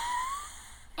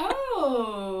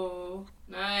 Oh,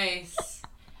 nice.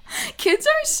 Kids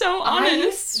are so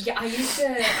honest. I used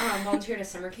to volunteer at a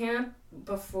summer camp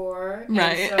before.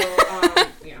 Right. And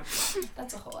so,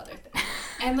 that's a whole other thing.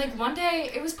 And, like, one day,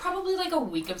 it was probably, like, a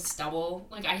week of stubble.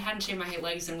 Like, I hadn't shaved my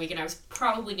legs in a week, and I was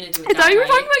probably going to do it I thought you were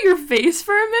talking about your face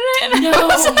for a minute. No,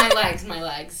 my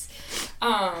legs.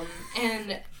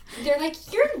 And they're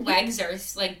like, your legs are,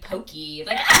 like, pokey.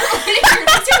 Like, your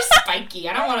legs are spiky.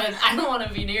 I don't want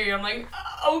to be near you. I'm like,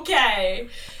 okay,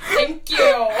 thank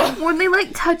you. Were they, like,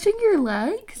 touching your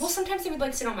legs? Well, sometimes they would,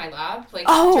 like, sit on my lap. Like,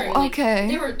 during, like, okay.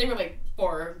 They were like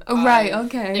 4. Oh, right,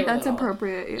 okay. That's little.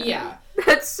 Appropriate, yeah.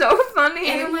 That's so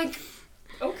funny. And I'm like,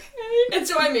 okay. And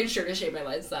so I made sure to shave my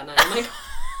legs that night. I'm like...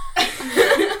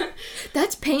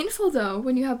 That's painful, though,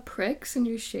 when you have pricks and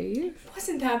you shave. It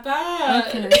wasn't that bad.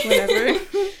 Okay, whatever.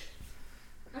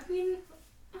 I mean,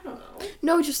 I don't know.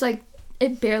 No, just, like,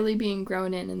 it barely being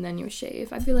grown in and then you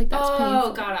shave. I feel like that's painful.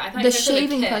 Oh, God, I thought the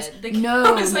shaving plus.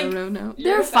 No.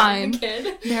 They're fine.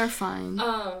 They're fine.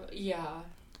 Yeah.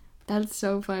 That's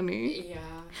so funny. Yeah.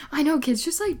 I know, kids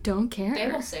just, like, don't care. They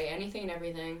will say anything and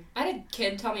everything. I had a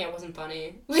kid tell me I wasn't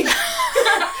funny. Like,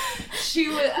 she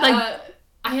was, I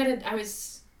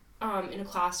was in a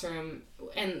classroom,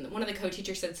 and one of the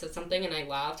co-teachers said something, and I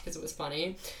laughed because it was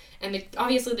funny. And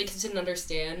obviously the kids didn't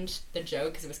understand the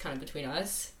joke because it was kind of between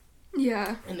us.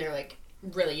 Yeah. And they're, like,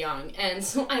 really young. And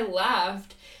so I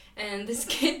laughed, and this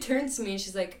kid turns to me, and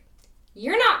she's like,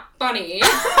 you're not funny.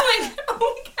 I'm like,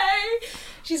 okay.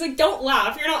 She's like, don't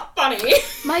laugh, you're not funny.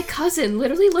 My cousin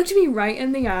literally looked me right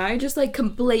in the eye, just like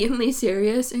blatantly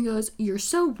serious, and goes, "You're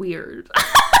so weird."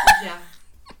 Yeah.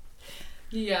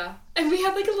 Yeah. And we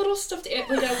had like a little stuffed, like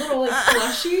a little like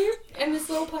plushie, and this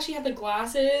little plushie had the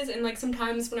glasses, and like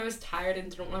sometimes when I was tired and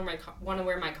didn't want to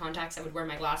wear my contacts, I would wear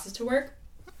my glasses to work.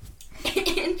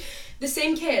 And the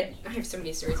same kid, I have so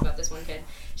many stories about this one kid,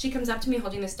 she comes up to me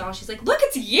holding this doll, she's like, "Look,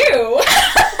 it's you!"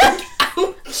 Like,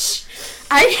 ouch.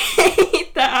 I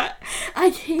hate that. I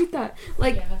hate that.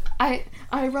 Like, yeah.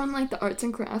 I run, like, the arts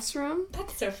and crafts room.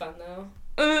 That's so fun,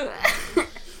 though.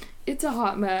 It's a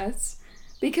hot mess.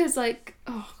 Because, like,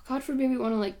 oh, God forbid we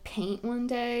want to, like, paint one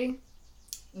day.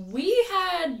 We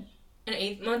had an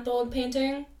 8-month-old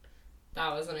painting.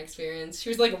 That was an experience. She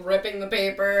was, like, ripping the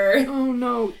paper. Oh,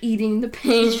 no. Eating the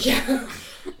paint. Yeah.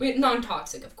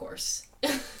 Non-toxic, of course.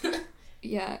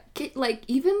 Yeah. Like,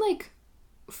 even, like,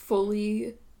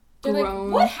 fully They're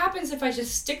grown. Like, what happens if I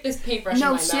just stick this paintbrush in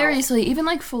my mouth? No, seriously. Even,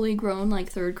 like, fully grown, like,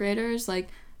 third graders, like,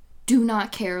 do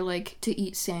not care, like, to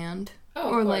eat sand. Oh,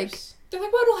 or, of course. like, they're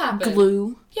like, what'll happen?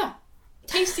 Glue. Yeah.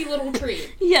 Tasty little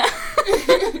treat. Yeah.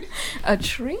 A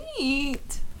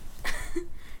treat.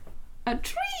 A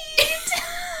treat.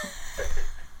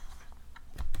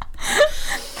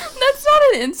 That's not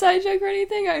an inside joke or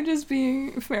anything. I'm just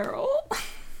being feral.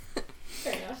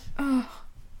 Fair enough. Oh.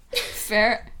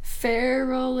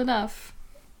 Feral enough.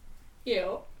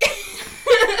 Ew.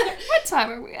 What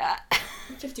time are we at?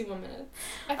 51 minutes.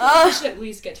 I think we should at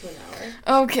least get to an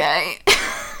hour. Okay.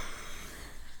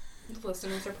 The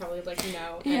listeners are probably like,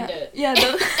 no, yeah. end it. Yeah,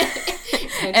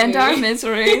 end our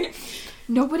misery.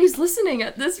 Nobody's listening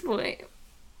at this point.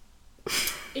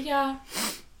 Yeah.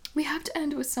 We have to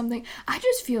end with something. I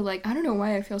just feel like, I don't know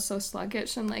why I feel so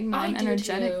sluggish and like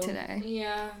non-energetic today.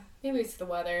 Yeah. Maybe it's the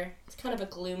weather. It's kind of a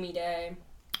gloomy day.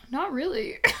 Not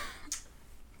really.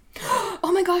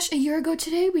 Oh my gosh, a year ago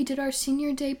today we did our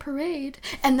senior day parade.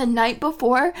 And the night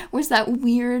before was that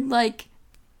weird, like,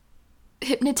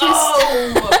 hypnotist.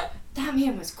 Oh! That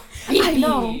man was creepy. I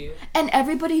know. And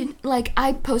everybody, like,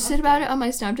 I posted about it on my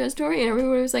Snapchat story, and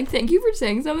everybody was like, "Thank you for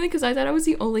saying something," because I thought I was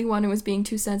the only one who was being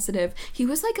too sensitive. He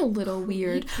was, like, a little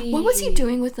weird. What was he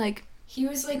doing with, like... He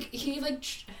hypnotized...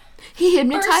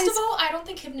 First of all, I don't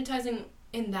think hypnotizing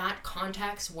in that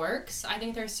context works. I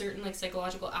think there are certain, like,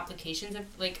 psychological applications of,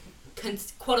 like...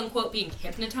 quote-unquote being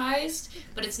hypnotized,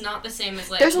 but it's not the same as,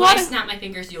 like, when I snap my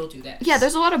fingers, you'll do this. Yeah,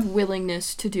 there's a lot of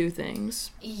willingness to do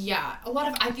things. Yeah, a lot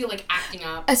of, I feel like, acting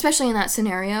up. Especially in that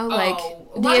scenario, like...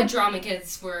 a lot of drama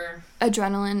kids were...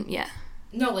 Adrenaline, yeah.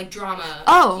 No, like, drama.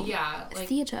 Oh! Yeah, like...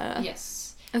 Theater.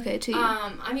 Yes. Okay, to you.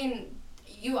 I mean,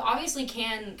 you obviously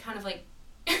can kind of, like...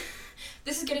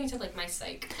 This is getting to, like, my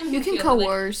psych. You can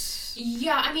coerce. Like,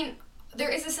 yeah, I mean... There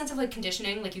is a sense of, like,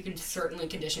 conditioning. Like, you can certainly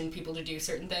condition people to do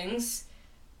certain things.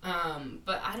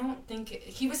 But I don't think...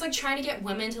 He was, like, trying to get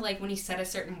women to, like, when he said a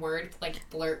certain word, like,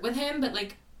 flirt with him. But,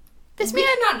 like, we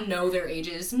did not know their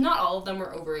ages. Not all of them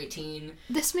were over 18.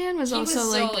 This man was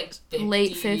also, like 50s.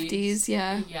 Late 50s,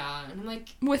 yeah. Yeah, and I'm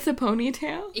like... With a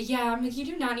ponytail? Yeah, I'm like, you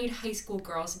do not need high school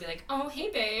girls to be like, "Oh, hey,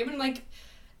 babe." And, like,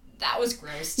 that was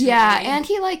gross to me. And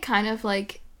he, like, kind of,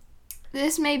 like...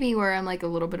 This may be where I'm, like, a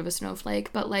little bit of a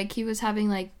snowflake, but, like, he was having,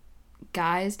 like,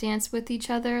 guys dance with each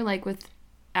other, like,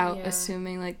 without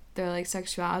assuming, like, their, like,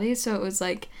 sexuality, so it was,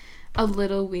 like, a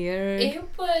little weird. It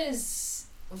was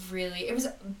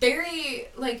very,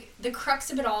 like, the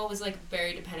crux of it all was, like,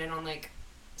 very dependent on, like,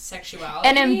 sexuality.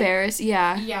 And embarrassed,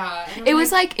 yeah. Yeah. It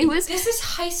was, like, This is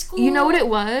high school. You know what it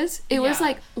was? It was,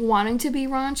 like, wanting to be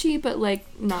raunchy, but, like,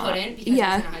 not. Couldn't, because it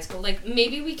was in high school. Like,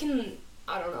 maybe we can...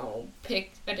 I don't know,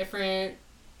 pick a different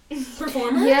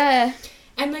performer. Yeah.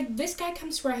 And, like, this guy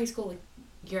comes to our high school, like,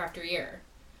 year after year.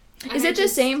 And is it the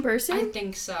same person? I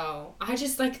think so. I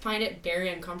just, like, find it very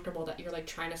uncomfortable that you're, like,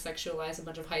 trying to sexualize a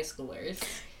bunch of high schoolers.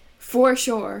 For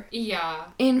sure. Yeah.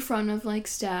 In front of, like,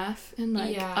 staff and,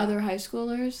 like, other high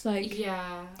schoolers. Like...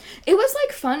 Yeah. It was,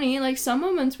 like, funny. Like, some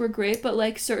moments were great, but,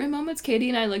 like, certain moments, Katie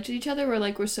and I looked at each other,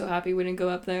 we're so happy we didn't go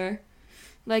up there.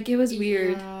 Like, it was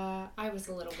weird. Yeah, I was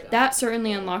a little bit... That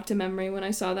certainly unlocked a memory when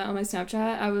I saw that on my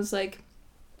Snapchat. I was like,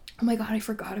 oh my god, I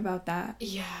forgot about that.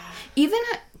 Yeah. Even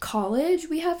at college,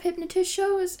 we have hypnotist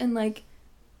shows, and, like,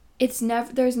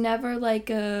 there's never,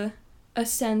 like, a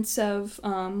sense of,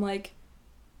 like,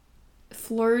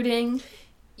 flirting.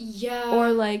 Yeah.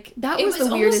 Or, like, that was the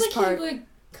weirdest part. He, like,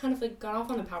 kind of, like, got off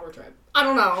on the power trip. I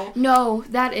don't know. No,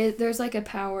 there's, like, a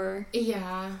power.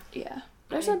 Yeah. Yeah.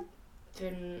 I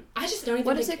just don't even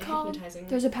What is it called?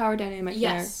 There's a power dynamic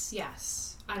there.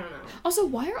 Yes. I don't know. Also,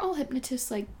 why are all hypnotists,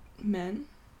 like, men?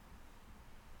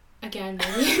 Again,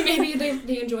 maybe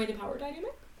they enjoy the power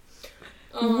dynamic.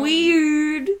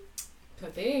 Weird.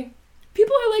 Could be.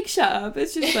 People are like, shut up.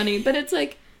 It's just funny. But it's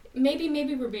like... Maybe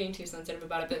we're being too sensitive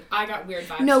about it, but I got weird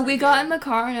vibes. No, we got in the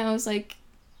car and I was like,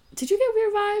 did you get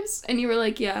weird vibes? And you were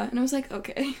like, yeah. And I was like,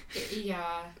 okay.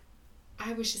 Yeah.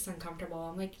 I was just uncomfortable.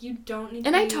 I'm like, you don't need to...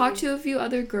 And I talked to a few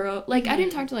other girls. Like, I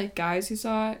didn't talk to, like, guys who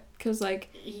saw it. Because, like,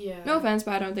 no offense,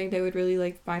 but I don't think they would really,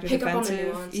 like, find it offensive. Pick up on the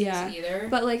nuances either.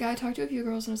 But, like, I talked to a few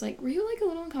girls and I was like, were you, like, a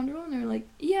little uncomfortable? And they were like,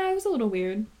 yeah, it was a little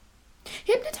weird.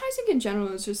 Hypnotizing in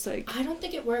general is just, like... I don't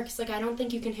think it works. Like, I don't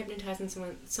think you can hypnotize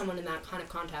someone in that kind of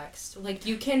context. Like,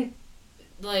 you can,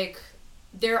 like...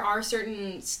 There are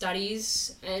certain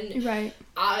studies and... Right.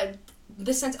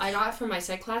 The sense I got from my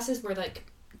psych classes were, like...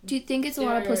 Do you think it's a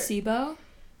lot of placebo?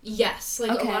 Yes.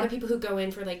 Like, a lot of people who go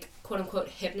in for, like, quote-unquote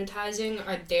hypnotizing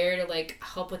are there to, like,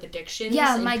 help with addictions.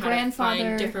 Yeah, and my grandfather...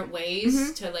 find different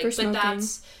ways to, like... But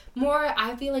that's more,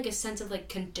 I feel like, a sense of, like,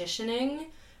 conditioning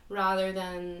rather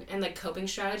than... And, like, coping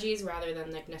strategies rather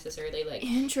than, like, necessarily, like...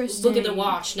 Interesting. Look at the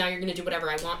watch, now you're gonna do whatever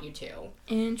I want you to.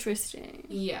 Interesting.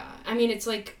 Yeah. I mean, it's,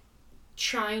 like,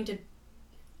 trying to...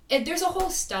 There's a whole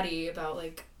study about,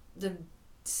 like, the...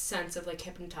 sense of like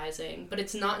hypnotizing, but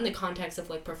it's not in the context of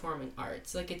like performing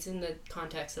arts. Like it's in the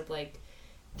context of like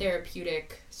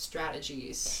therapeutic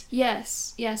strategies.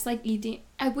 Yes, like ED.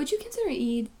 Would you consider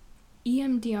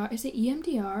EMDR? Is it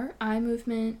EMDR? Eye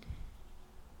movement.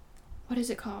 What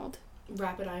is it called?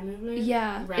 Rapid eye movement.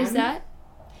 Yeah, REM? Is that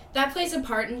plays a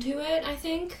part into it? I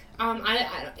think.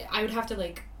 I would have to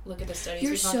like look at the studies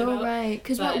You're we talked about. You're so right.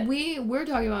 Because what we're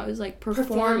talking about is, like,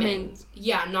 performing.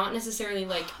 Yeah, not necessarily,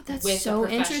 like, that's with so a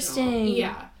professional. Interesting.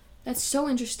 Yeah. That's so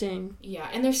interesting. Yeah,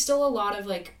 and there's still a lot of,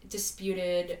 like,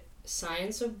 disputed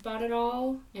science about it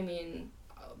all. I mean,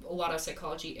 a lot of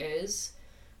psychology is.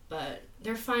 But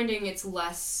they're finding it's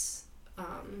less,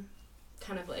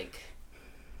 kind of, like,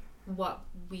 what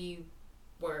we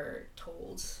were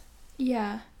told.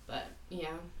 Yeah. But,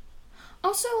 yeah.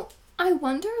 Also... I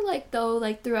wonder, like, though,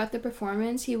 like, throughout the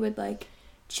performance, he would, like,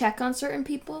 check on certain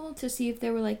people to see if they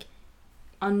were, like,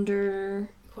 under...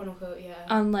 Quote-unquote, yeah.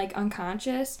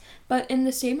 Unconscious. But in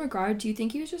the same regard, do you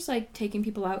think he was just, like, taking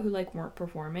people out who, like, weren't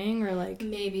performing, or, like...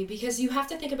 Maybe, because you have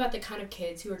to think about the kind of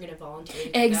kids who are going to volunteer.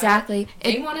 Exactly.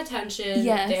 They want attention.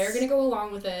 Yes. They're going to go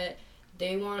along with it.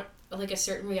 They want... like a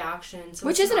certain reaction. So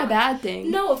which isn't a bad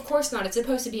thing. No, of course not. It's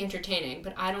supposed to be entertaining,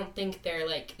 but I don't think they're,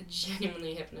 like,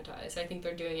 genuinely hypnotized. I think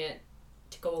they're doing it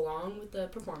to go along with the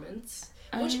performance.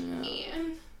 Which,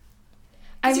 yeah.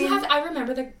 I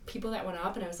remember the people that went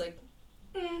up, and I was like,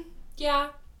 yeah.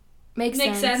 Makes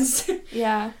sense.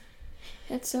 Yeah.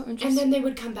 It's so interesting. And then they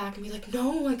would come back and be like,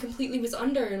 no, I completely was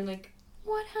under, and like...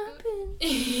 What happened?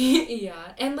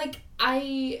 Yeah. And, like,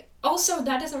 also,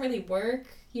 that doesn't really work.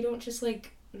 You don't just,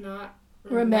 like, not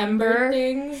remember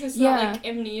things. It's not, like,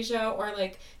 amnesia or,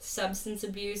 like, substance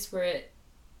abuse where it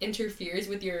interferes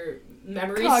with your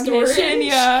memory storage.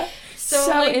 Yeah. So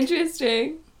like,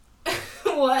 interesting.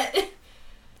 What?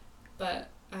 But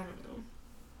I don't know.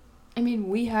 I mean,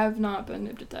 we have not been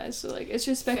hypnotized, so like it's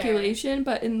just speculation.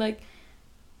 Fair. But in like,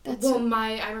 that's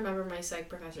I remember my psych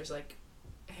professors like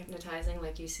hypnotizing,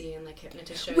 like you see in like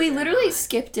hypnotist shows. We literally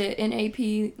skipped it in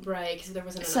AP. Right, because there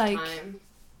wasn't psych. enough time.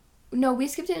 No, we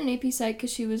skipped it in AP Psych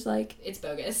because she was like... It's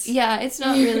bogus. Yeah, it's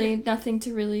not really nothing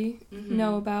to really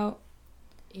know about.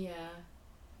 Yeah.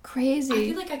 Crazy. I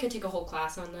feel like I could take a whole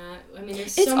class on that. I mean,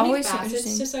 there's so many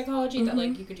facets to psychology that,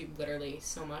 like, you could do literally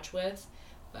so much with.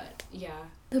 But, yeah.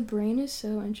 The brain is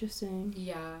so interesting.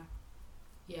 Yeah.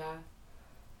 Yeah.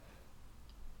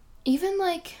 Even,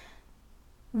 like...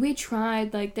 We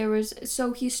tried, like, there was...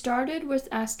 So he started with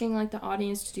asking, like, the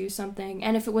audience to do something.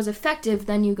 And if it was effective,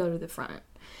 then you go to the front.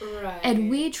 Right. And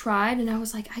we tried, and I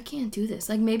was like, I can't do this.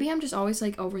 Like, maybe I'm just always,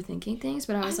 like, overthinking things,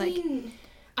 but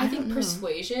I think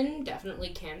persuasion definitely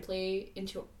can play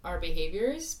into our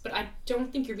behaviors, but I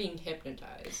don't think you're being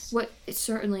hypnotized.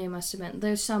 Certainly it must have been.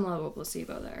 There's some level of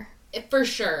placebo there. For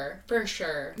sure.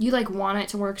 You, like, want it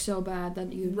to work so bad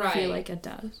that you feel like it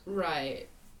does. Right.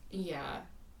 Yeah.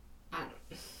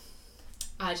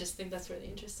 I just think that's really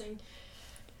interesting.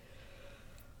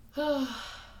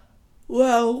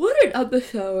 Wow, what an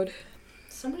episode.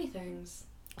 So many things.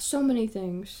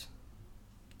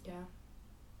 Yeah.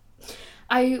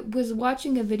 I was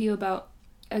watching a video about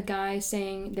a guy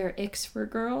saying they're icks for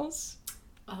girls.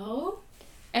 Oh?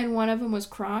 And one of them was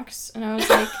Crocs, and I was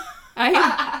like,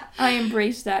 I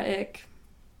embrace that ick.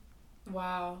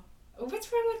 Wow.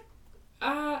 What's wrong with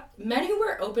men who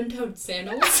wear open-toed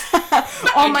sandals?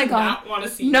 Oh my god. I do not want to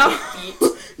see their feet.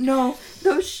 No,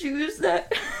 those shoes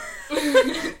that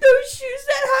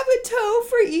have a toe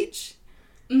for each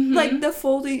Mm-hmm. Like the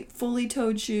fully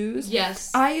toed shoes.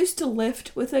 Yes. I used to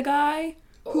lift with a guy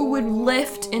who would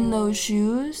lift in those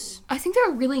shoes. I think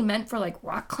they're really meant for, like,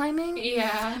 rock climbing.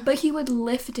 Yeah. But he would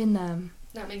lift in them.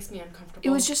 That makes me uncomfortable.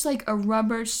 It was just, like, a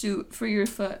rubber suit for your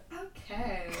foot.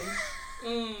 Okay.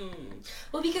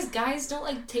 Well, because guys don't,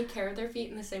 like, take care of their feet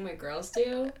in the same way girls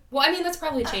do. Well, I mean, that's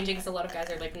probably changing because a lot of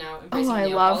guys are, like, now embracing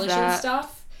nail polish and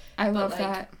stuff. I love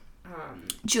that.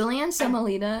 Julian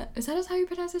Semolita. Is that how you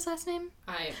pronounce his last name?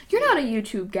 You're not a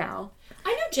YouTube gal.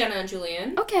 I know Jenna and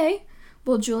Julian. Okay.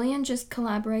 Well, Julian just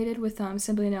collaborated with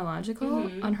Simply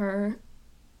Nailogical on her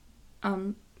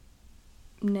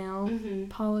nail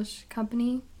polish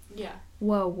company. Yeah.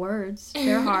 Whoa, words.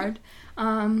 They're hard.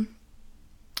 I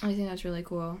think that's really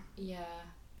cool. Yeah.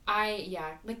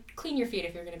 Like, clean your feet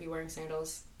if you're going to be wearing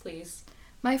sandals, please.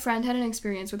 My friend had an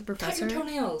experience with a professor. Cut your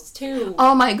toenails, too.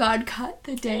 Oh my god, cut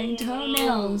the dang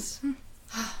toenails.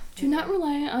 Do not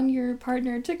rely on your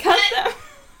partner to cut them.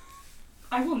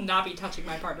 I will not be touching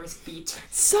my partner's feet.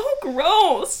 So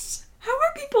gross. How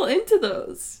are people into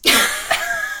those?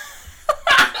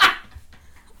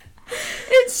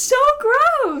 It's so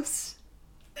gross.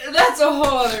 That's a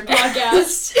whole other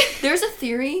podcast. There's a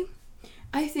theory.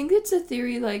 I think it's a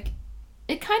theory, like,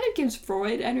 it kind of gives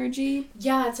Freud energy.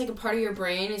 Yeah, it's like a part of your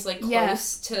brain is, like,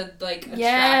 close to, like,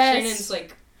 attraction. And it's,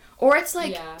 like... Or it's,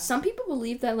 like, some people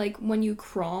believe that, like, when you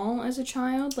crawl as a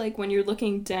child, like, when you're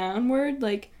looking downward,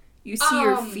 like... You see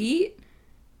your feet?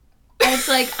 And it's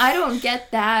like, I don't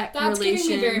get that That's relation.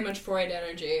 giving me very much Freud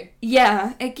energy.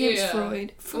 Yeah, it gives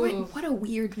Freud. Freud, what a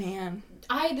weird man.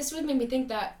 This would make me think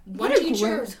that one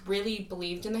teacher really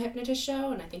believed in the hypnotist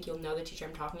show, and I think you'll know the teacher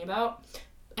I'm talking about.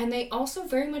 And they also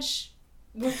very much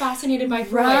were fascinated by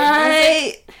Freud.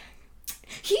 Right. Like,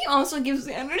 he also gives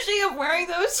the energy of wearing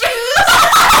those shoes.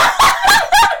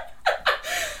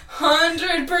 100%.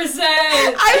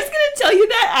 I was gonna tell you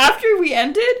that after we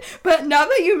ended, but now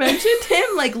that you mentioned him,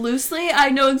 like, loosely, I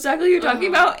know exactly what you're talking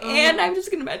about, and I'm just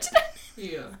gonna mention it.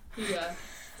 Yeah.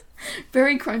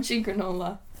 Very crunchy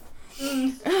granola.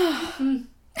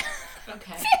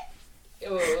 Okay. I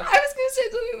was gonna say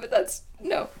something, but that's...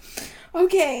 No.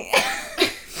 Okay.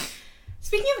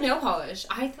 Speaking of nail polish,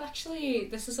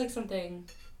 this is, like, something...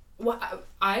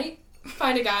 I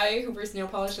find a guy who wears nail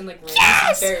polish and, like, rings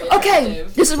very attractive. Okay,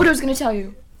 this is what I was gonna tell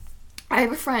you. I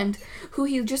have a friend who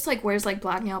he just, like, wears, like,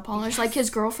 black nail polish. Yes. Like,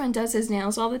 his girlfriend does his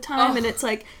nails all the time, and it's,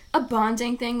 like, a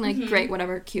bonding thing. Like, great,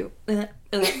 whatever, cute.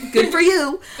 Good for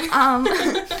you.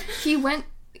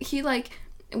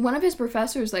 One of his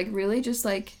professors, like, really just,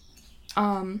 like,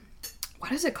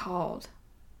 what is it called?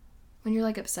 When you're,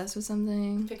 like, obsessed with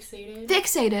something.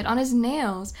 Fixated on his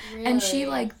nails. Really? And she,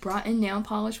 like, brought in nail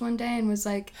polish one day and was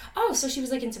like... Oh, so she was,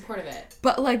 like, in support of it.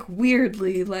 But, like,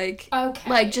 weirdly, like... Okay.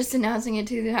 Like, just announcing it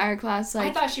to the entire class,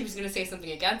 like... I thought she was going to say something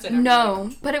against it.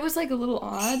 No, but it was, like, a little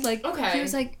odd. Like, okay. He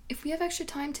was like, if we have extra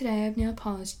time today, I have nail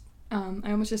polish. I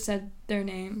almost just said their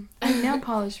name. I have nail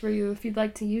polish for you if you'd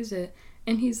like to use it.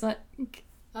 And he's like...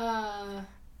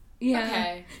 Yeah.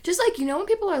 Okay. Just, like, you know when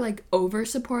people are, like,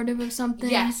 over-supportive of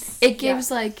something? Yes. It gives,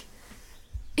 like...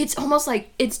 It's almost,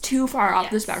 like, it's too far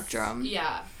off the spectrum.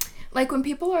 Yeah. Like, when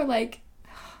people are, like,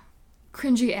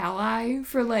 cringy ally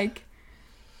for, like...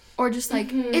 Or just, like...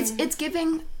 It's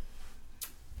giving...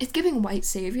 It's giving white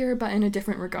savior, but in a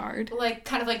different regard. Like,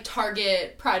 kind of like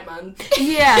Target Pride Month.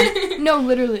 Yeah. No,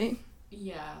 literally.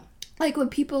 Yeah. Like, when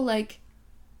people, like...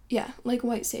 Yeah, like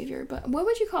white savior, but what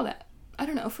would you call that? I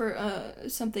don't know, for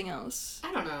something else.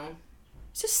 I don't know.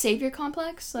 It's just savior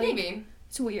complex. Like, maybe.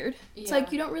 It's weird. Yeah. It's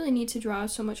like you don't really need to draw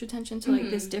so much attention to, like,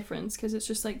 this difference, because it's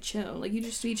just, like, chill. Like, you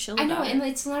just be chill about it. I know, and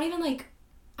it's not even, like...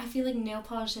 I feel like nail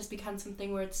polish has become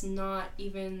something where it's not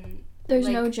even... There's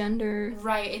like, no gender.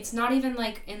 Right. It's not even,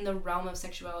 like, in the realm of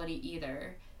sexuality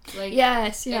either. Like...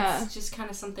 Yes, yeah. It's just kind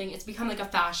of something... It's become, like, a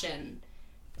fashion...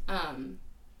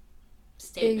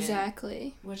 statement.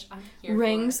 Exactly. Which I'm here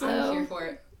rings, for. Though. I'm here for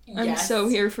it. I'm so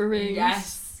here for rings.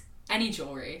 Yes. Any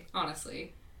jewelry,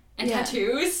 honestly. And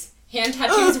tattoos. Hand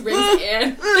tattoos, rings,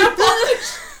 and nail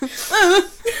polish.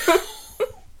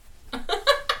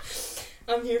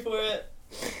 I'm here for it.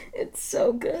 It's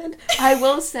so good. I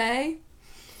will say,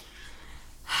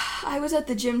 I was at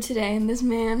the gym today, and this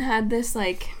man had this,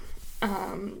 like,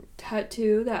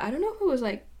 tattoo that, I don't know if it was,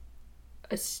 like,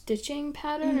 a stitching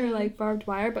pattern or, like, barbed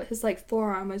wire, but his, like,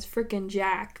 forearm was freaking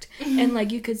jacked. And, like,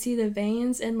 you could see the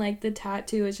veins, and, like, the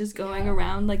tattoo was just going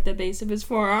around, like, the base of his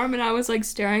forearm, and I was, like,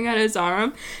 staring at his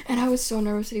arm, and I was so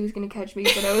nervous that he was gonna catch me,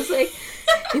 but I was, like,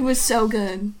 it was so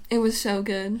good. It was so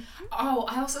good. Oh,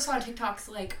 I also saw on TikToks,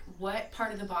 like, what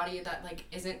part of the body that, like,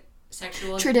 isn't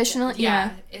sexual... Traditional,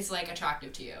 is, like,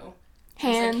 attractive to you.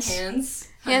 Hands. Like hands.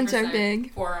 100%. Hands are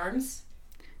big. Forearms.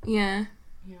 Yeah.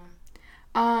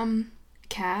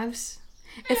 Calves.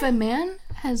 If a man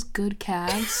has good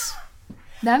calves,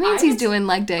 that means he's doing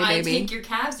leg day, baby. I take your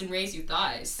calves and raise you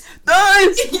thighs.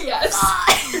 Thighs! Yes.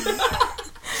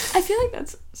 I feel like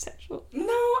that's sexual. No,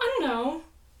 I don't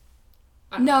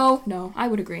know. No, I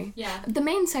would agree. Yeah. The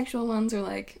main sexual ones are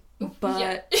like butt.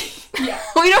 Yeah.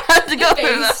 We don't have to go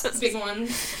through those. Big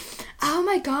ones. Oh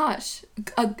my gosh.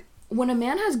 When a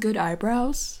man has good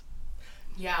eyebrows.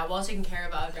 Yeah, well taken care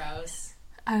of eyebrows.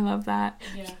 I love that.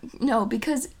 Yeah. No,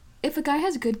 because if a guy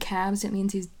has good calves, it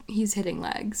means he's hitting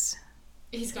legs.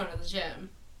 He's going to the gym.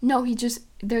 No,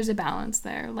 there's a balance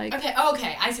there. Like okay,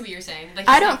 I see what you're saying. Like,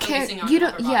 I don't care. You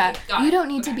don't. Yeah, you don't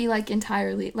need to be like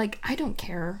entirely. Like I don't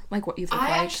care. Like what you look like.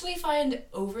 I actually find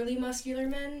overly muscular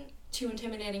men too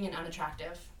intimidating and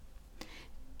unattractive.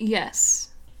 Yes.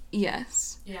 Yeah.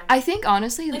 I think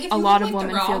honestly, like, a lot of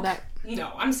women feel that.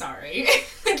 No, I'm sorry.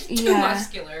 Like too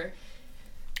muscular.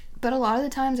 But a lot of the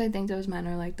times, I think those men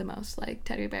are like the most like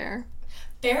teddy bear.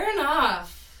 Fair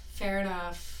enough.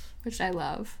 Which I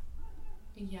love.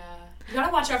 Yeah. You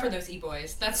gotta watch out for those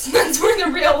e-boys. That's where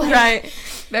the real, like, right.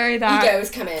 Very that. Egos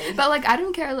come in. But, like, I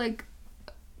don't care, like,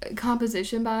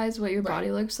 composition-wise, what your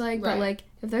body looks like. But, like,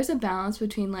 if there's a balance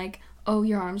between, like, oh,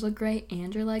 your arms look great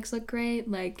and your legs look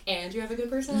great, like... And you have a good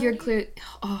personality? You're clear...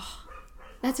 Oh,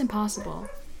 that's impossible.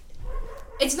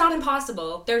 It's not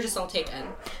impossible. They're just all taken.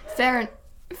 Fair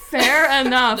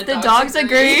enough. the dogs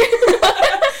agree.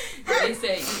 They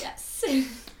say yes.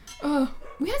 Oh,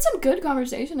 we had some good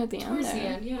conversation at the end. Towards the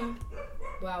end, yeah.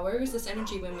 Wow, where was this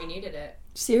energy when we needed it?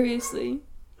 Seriously.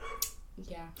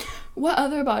 Yeah. What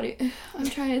other body? I'm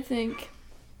trying to think.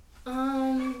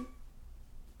 I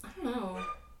don't know.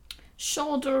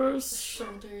 Shoulders.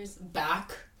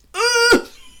 Back.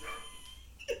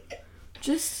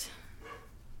 Just.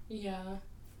 Yeah.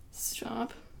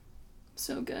 Stop.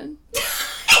 So good.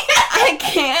 I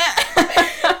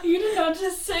can't. You did not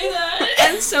just say that.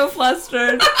 I'm so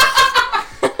flustered.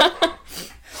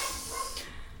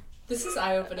 This is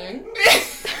eye-opening.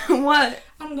 What?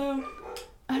 I don't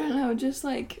know. Just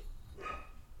like...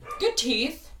 Good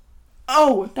teeth.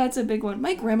 Oh, that's a big one.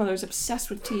 My grandmother's obsessed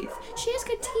with teeth. She has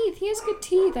good teeth. He has good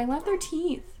teeth. I love their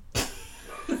teeth.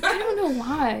 I don't know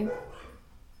why.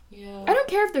 Yeah. I don't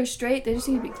care if they're straight. They just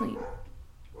need to be clean.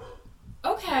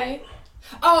 Okay.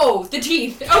 Oh, the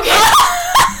teeth. Okay.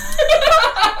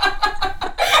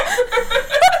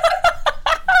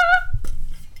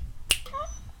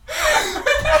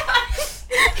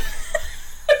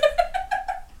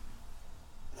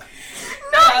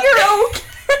 Not you're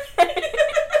okay.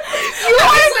 You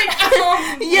are like,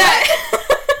 yeah.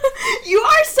 You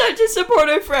are such a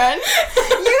supportive friend.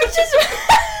 You just.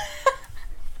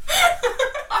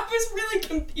 I was really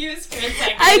confused for a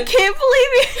second. I can't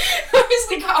believe it. I was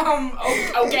like,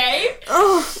 okay.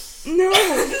 Oh, no.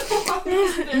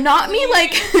 Not me,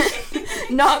 like,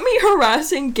 not me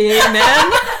harassing gay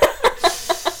men.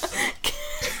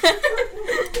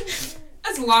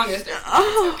 As long as they're...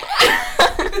 Oh.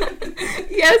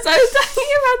 Yes, I was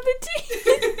talking about the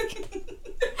teeth.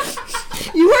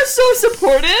 You are so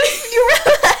supportive. You were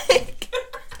like,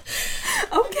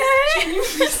 okay. You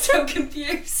were so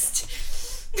confused.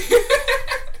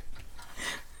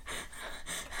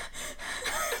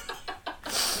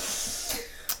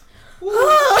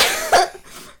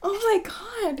 Oh my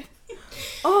god.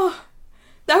 Oh,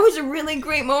 that was a really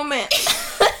great moment.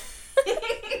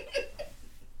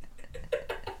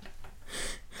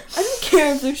 I don't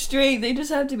care if they're straight, they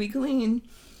just have to be clean.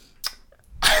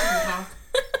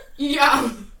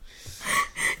 Yeah.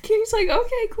 King's like,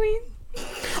 okay, queen.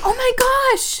 Oh my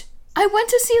gosh! I went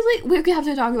to see, we have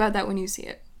to talk about that when you see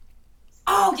it.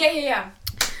 Oh, yeah.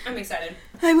 I'm excited.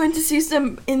 I went to see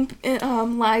some in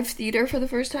live theater for the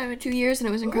first time in 2 years, and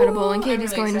it was incredible. Ooh, and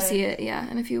Katie's really going excited. to see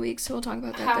it, in a few weeks. So we'll talk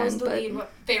about that How then. was the lead?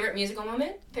 Favorite musical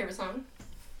moment? Favorite song?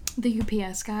 The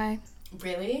UPS guy.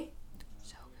 Really?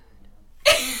 So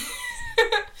good.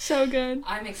 So good.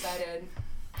 I'm excited.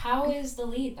 How is the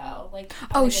lead though? Like,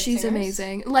 oh, she's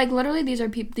amazing. Like, literally, these are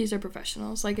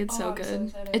professionals. Like, it's so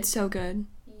good. So it's so good.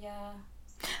 Yeah.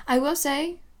 I will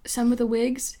say, some of the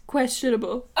wigs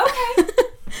questionable. Okay.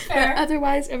 Fair. But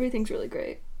otherwise, everything's really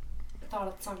great.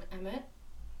 Thoughts on Emmett?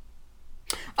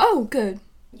 Oh, good.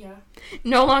 Yeah.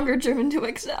 No longer driven to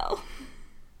excel.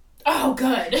 Oh,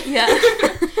 good. Yeah.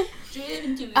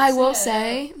 Driven to excel. I will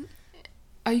say,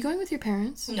 are you going with your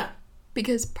parents? No.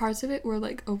 Because parts of it were,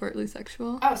 like, overtly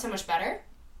sexual. Oh, so much better?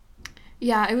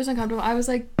 Yeah, it was uncomfortable. I was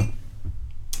like...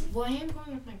 Well, I am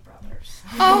going with my brothers.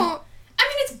 Oh!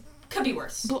 I mean, could be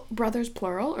worse. Brothers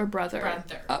plural or brother?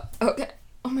 Brother. Oh, okay.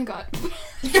 Oh my god.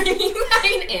 Are you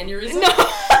having an aneurysm? No.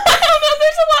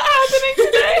 There's a lot happening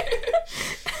today.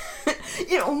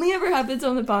 It only ever happens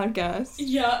on the podcast.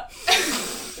 Yeah.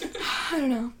 I don't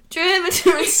know. Driven to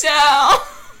a cell.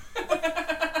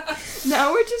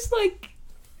 Now we're just like...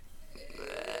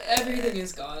 Everything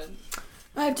is gone.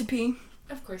 I have to pee.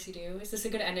 Of course you do. Is this a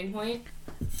good ending point?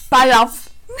 Bye, love.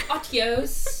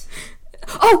 Adios.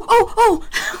 Oh!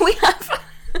 We have...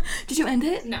 Did you end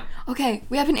it? No. Okay,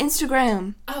 we have an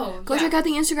Instagram. Oh, Go check out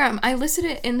the Instagram. I listed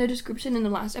it in the description in the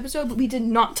last episode, but we did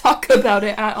not talk about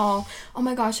it at all. Oh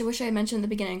my gosh, I wish I had mentioned in the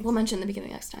beginning. We'll mention in the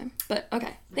beginning next time. But,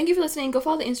 okay. Thank you for listening. Go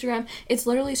follow the Instagram. It's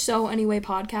literally So Anyway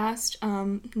Podcast.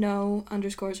 No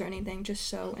underscores or anything. Just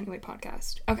So Anyway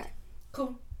Podcast. Okay.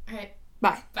 Cool. All right.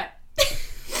 Bye. Bye.